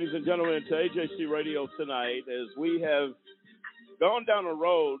back, ladies and gentlemen, to AJC Radio tonight, as we have gone down a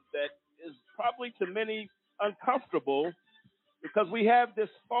road that is probably to many uncomfortable because we have this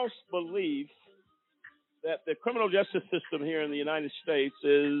false belief that the criminal justice system here in the United States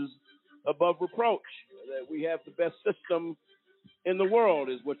is above reproach, that we have the best system in the world,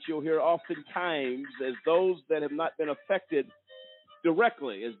 is what you'll hear oftentimes as those that have not been affected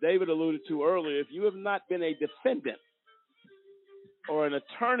directly. As David alluded to earlier, if you have not been a defendant or an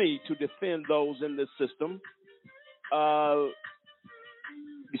attorney to defend those in this system,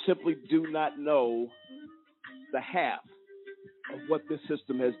 you simply do not know the half of what this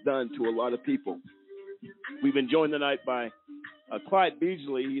system has done to a lot of people. We've been joined tonight by Clyde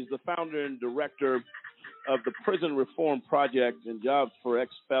Beasley. He's the founder and director of the Prison Reform Project and Jobs for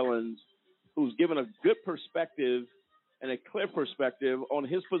Ex-Felons, who's given a good perspective and a clear perspective on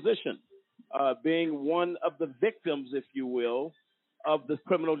his position, being one of the victims, if you will, of the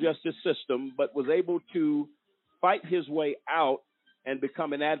criminal justice system, but was able to fight his way out and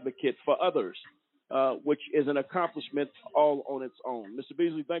become an advocate for others, which is an accomplishment all on its own. Mr.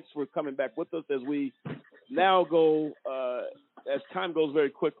 Beasley, thanks for coming back with us as we now go, as time goes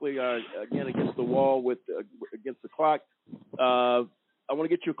very quickly, again, against the wall, against the clock. I want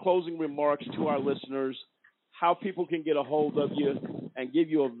to get your closing remarks to our listeners, how people can get a hold of you, and give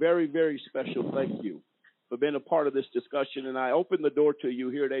you a very, very special thank you for being a part of this discussion. And I open the door to you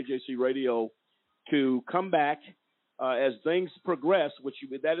here at AJC Radio to come back as things progress,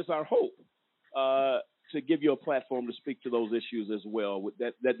 that is our hope, to give you a platform to speak to those issues as well.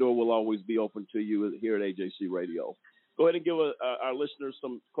 That door will always be open to you here at AJC Radio. Go ahead and give our listeners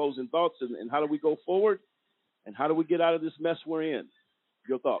some closing thoughts, and how do we go forward, and how do we get out of this mess we're in?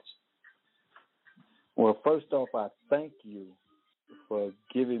 Your thoughts. Well, first off, I thank you for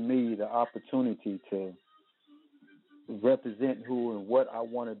giving me the opportunity to represent who and what I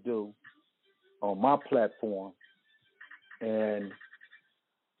want to do on my platform. And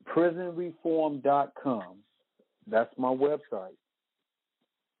prisonreform.com, that's my website.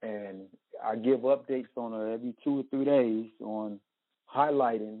 And I give updates on it every 2 or 3 days on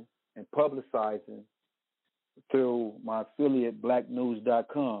highlighting and publicizing through my affiliate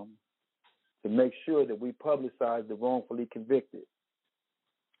blacknews.com to make sure that we publicize the wrongfully convicted.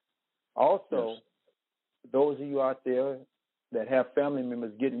 Also, those of you out there that have family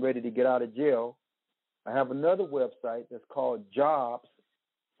members getting ready to get out of jail, I have another website that's called Jobs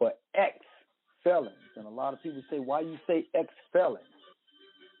for Ex-Felons. And a lot of people say, why you say ex-felons?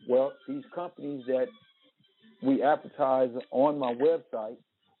 Well, these companies that we advertise on my website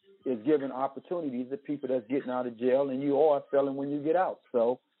is giving opportunities to people that's getting out of jail, and you are a felon when you get out.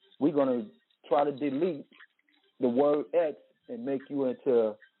 So we're going to try to delete the word ex and make you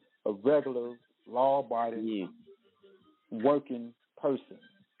into a regular, law-abiding, working person.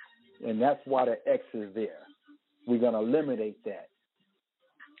 And that's why the X is there. We're going to eliminate that.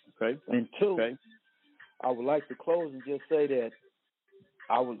 Okay. And two, I would like to close and just say that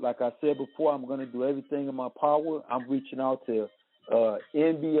like I said before, I'm going to do everything in my power. I'm reaching out to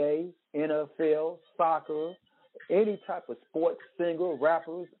NBA, NFL, soccer, any type of sports, singer,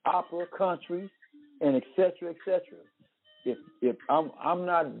 rappers, opera, country, and et cetera, et cetera. If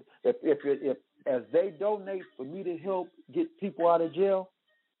as they donate for me to help get people out of jail,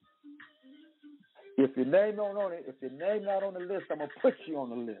 if your name not on it, if your name not on the list, I'm gonna put you on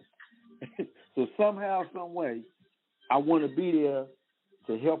the list. So somehow, some way, I want to be there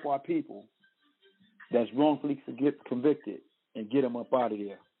to help our people that's wrongfully convicted and get them up out of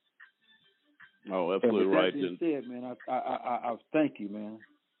there. Oh, absolutely right. And with that being said, man, I thank you, man.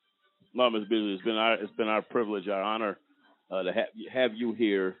 No, Ms. Beasley, it's been our privilege, our honor to have you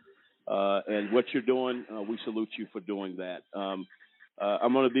here, and what you're doing. We salute you for doing that.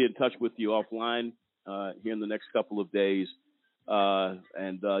 I'm going to be in touch with you offline here in the next couple of days,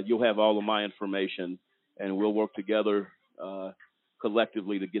 and you'll have all of my information, and we'll work together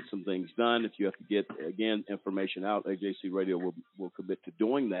collectively to get some things done. If you have to get, again, information out, AJC Radio will commit to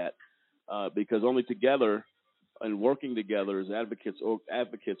doing that, because only together and working together as advocates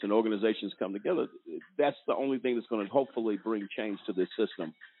and organizations come together, that's the only thing that's going to hopefully bring change to this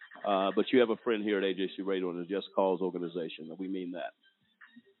system. But you have a friend here at AJC Radio and the Just Cause organization, and we mean that.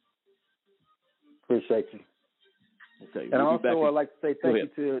 Appreciate you. Okay. And also, I'd like to say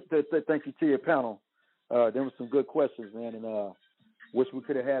thank you to your panel. There were some good questions, man, and wish we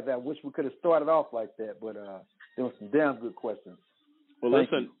could have had that. Wish we could have started off like that, but there were some damn good questions. Well,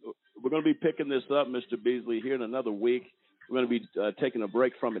 listen, we're going to be picking this up, Mr. Beasley, here in another week. We're going to be taking a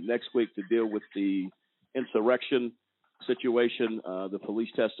break from it next week to deal with the insurrection situation, the police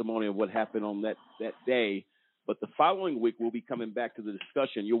testimony of what happened on that day. But the following week, we'll be coming back to the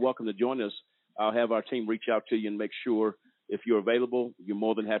discussion. You're welcome to join us. I'll have our team reach out to you and make sure if you're available, you're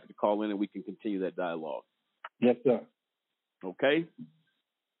more than happy to call in and we can continue that dialogue. Yes, sir. Okay?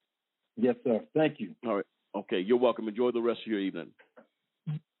 Yes, sir. Thank you. All right. Okay, you're welcome. Enjoy the rest of your evening.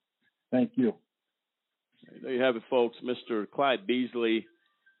 Thank you. There you have it, folks. Mr. Clyde Beasley,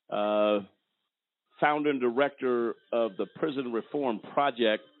 founder and director of the Prison Reform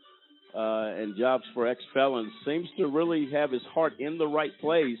Project and Jobs for Ex-Felons, seems to really have his heart in the right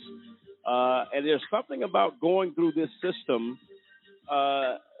place. And there's something about going through this system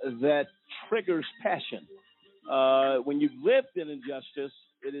that triggers passion. When you've lived in injustice,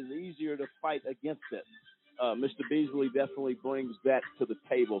 it is easier to fight against it. Mr. Beasley definitely brings that to the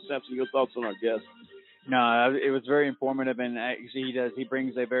table. Samson, your thoughts on our guest? No, it was very informative, and actually he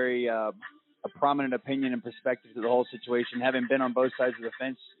brings a very a prominent opinion and perspective to the whole situation. Having been on both sides of the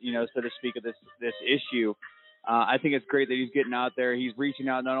fence, so to speak, of this issue, I think it's great that he's getting out there. He's reaching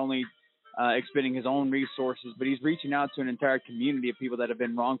out, not only expending his own resources, but he's reaching out to an entire community of people that have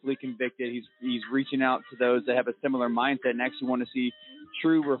been wrongfully convicted. He's reaching out to those that have a similar mindset and actually want to see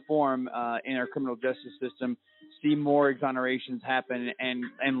true reform in our criminal justice system, see more exonerations happen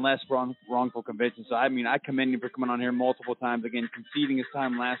and less wrongful convictions. So, I commend him for coming on here multiple times, again, conceding his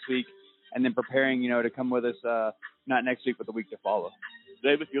time last week and then preparing, to come with us, not next week, but the week to follow.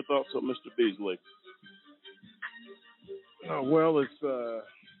 David, your thoughts on Mr. Beasley? Well,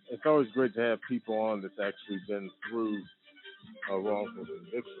 it's always great to have people on that's actually been through a wrongful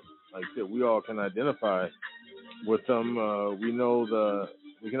conviction. Like I said, we all can identify with them.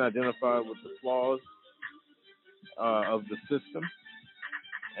 We can identify with the flaws of the system,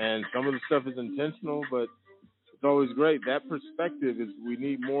 and some of the stuff is intentional, but it's always great. That perspective we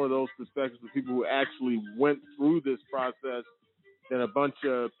need more of those perspectives of people who actually went through this process than a bunch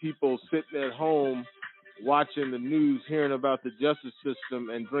of people sitting at home watching the news, hearing about the justice system,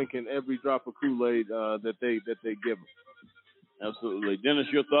 and drinking every drop of Kool-Aid that they give them. Absolutely. Dennis,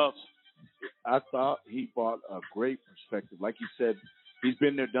 your thoughts? I thought he brought a great perspective. Like you said, he's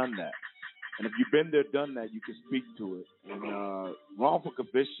been there, done that. And if you've been there, done that, you can speak to it. And wrongful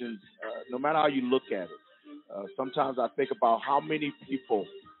convictions, no matter how you look at it, sometimes I think about how many people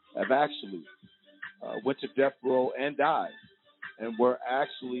have actually went to death row and died and were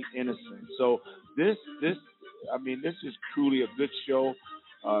actually innocent. So this is truly a good show.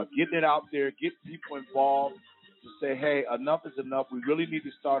 getting it out there, getting people involved to say, hey, enough is enough. We really need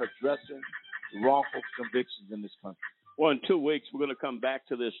to start addressing the wrongful convictions in this country. Well, in 2 weeks, we're going to come back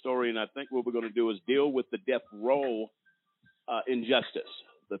to this story, and I think what we're going to do is deal with the death row injustice.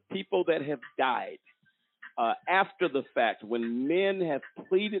 The people that have died after the fact, when men have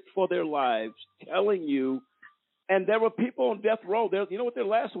pleaded for their lives, telling you, and there were people on death row, you know what their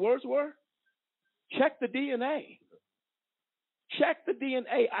last words were? Check the DNA. Check the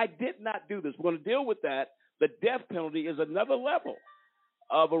DNA. I did not do this. We're going to deal with that. The death penalty is another level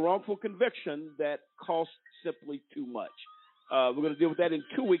of a wrongful conviction that costs simply too much. We're going to deal with that in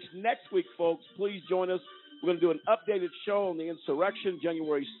 2 weeks. Next week, folks, please join us. We're going to do an updated show on the insurrection,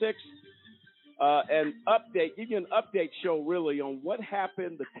 January 6th, and give you an update show, really, on what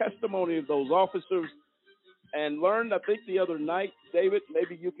happened, the testimony of those officers, and learned, I think, the other night, David,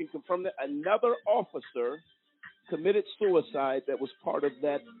 maybe you can confirm that, another officer committed suicide that was part of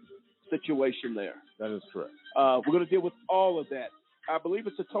that situation there. That is correct. We're going to deal with all of that. I believe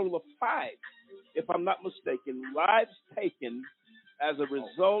it's a total of 5, if I'm not mistaken, lives taken as a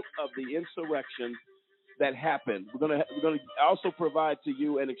result of the insurrection that happened. We're going to also provide to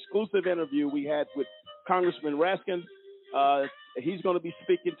you an exclusive interview we had with Congressman Raskin. He's going to be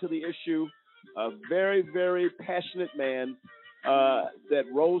speaking to the issue. A very, very passionate man that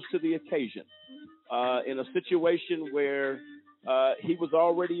rose to the occasion in a situation where he was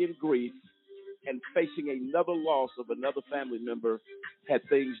already in grief and facing another loss of another family member had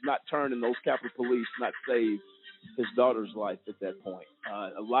things not turned and those Capitol Police not saved his daughter's life at that point.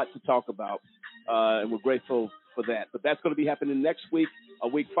 A lot to talk about, and we're grateful for that. But that's going to be happening next week. A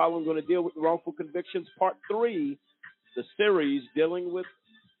week following, we're going to deal with wrongful convictions, Part 3, the series dealing with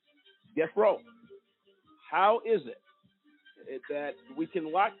death row. How is it that we can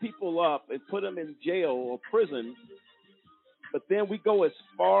lock people up and put them in jail or prison, but then we go as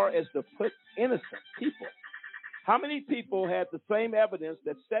far as to put innocent people? How many people had the same evidence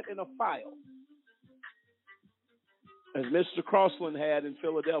that sat in a file as Mr. Crossland had in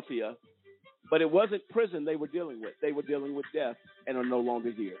Philadelphia, but it wasn't prison they were dealing with? They were dealing with death and are no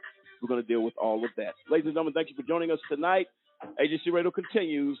longer here. We're going to deal with all of that. Ladies and gentlemen, thank you for joining us tonight. AJC Radio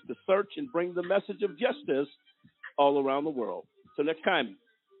continues to search and bring the message of justice all around the world. So next time,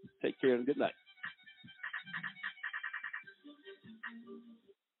 take care and good night.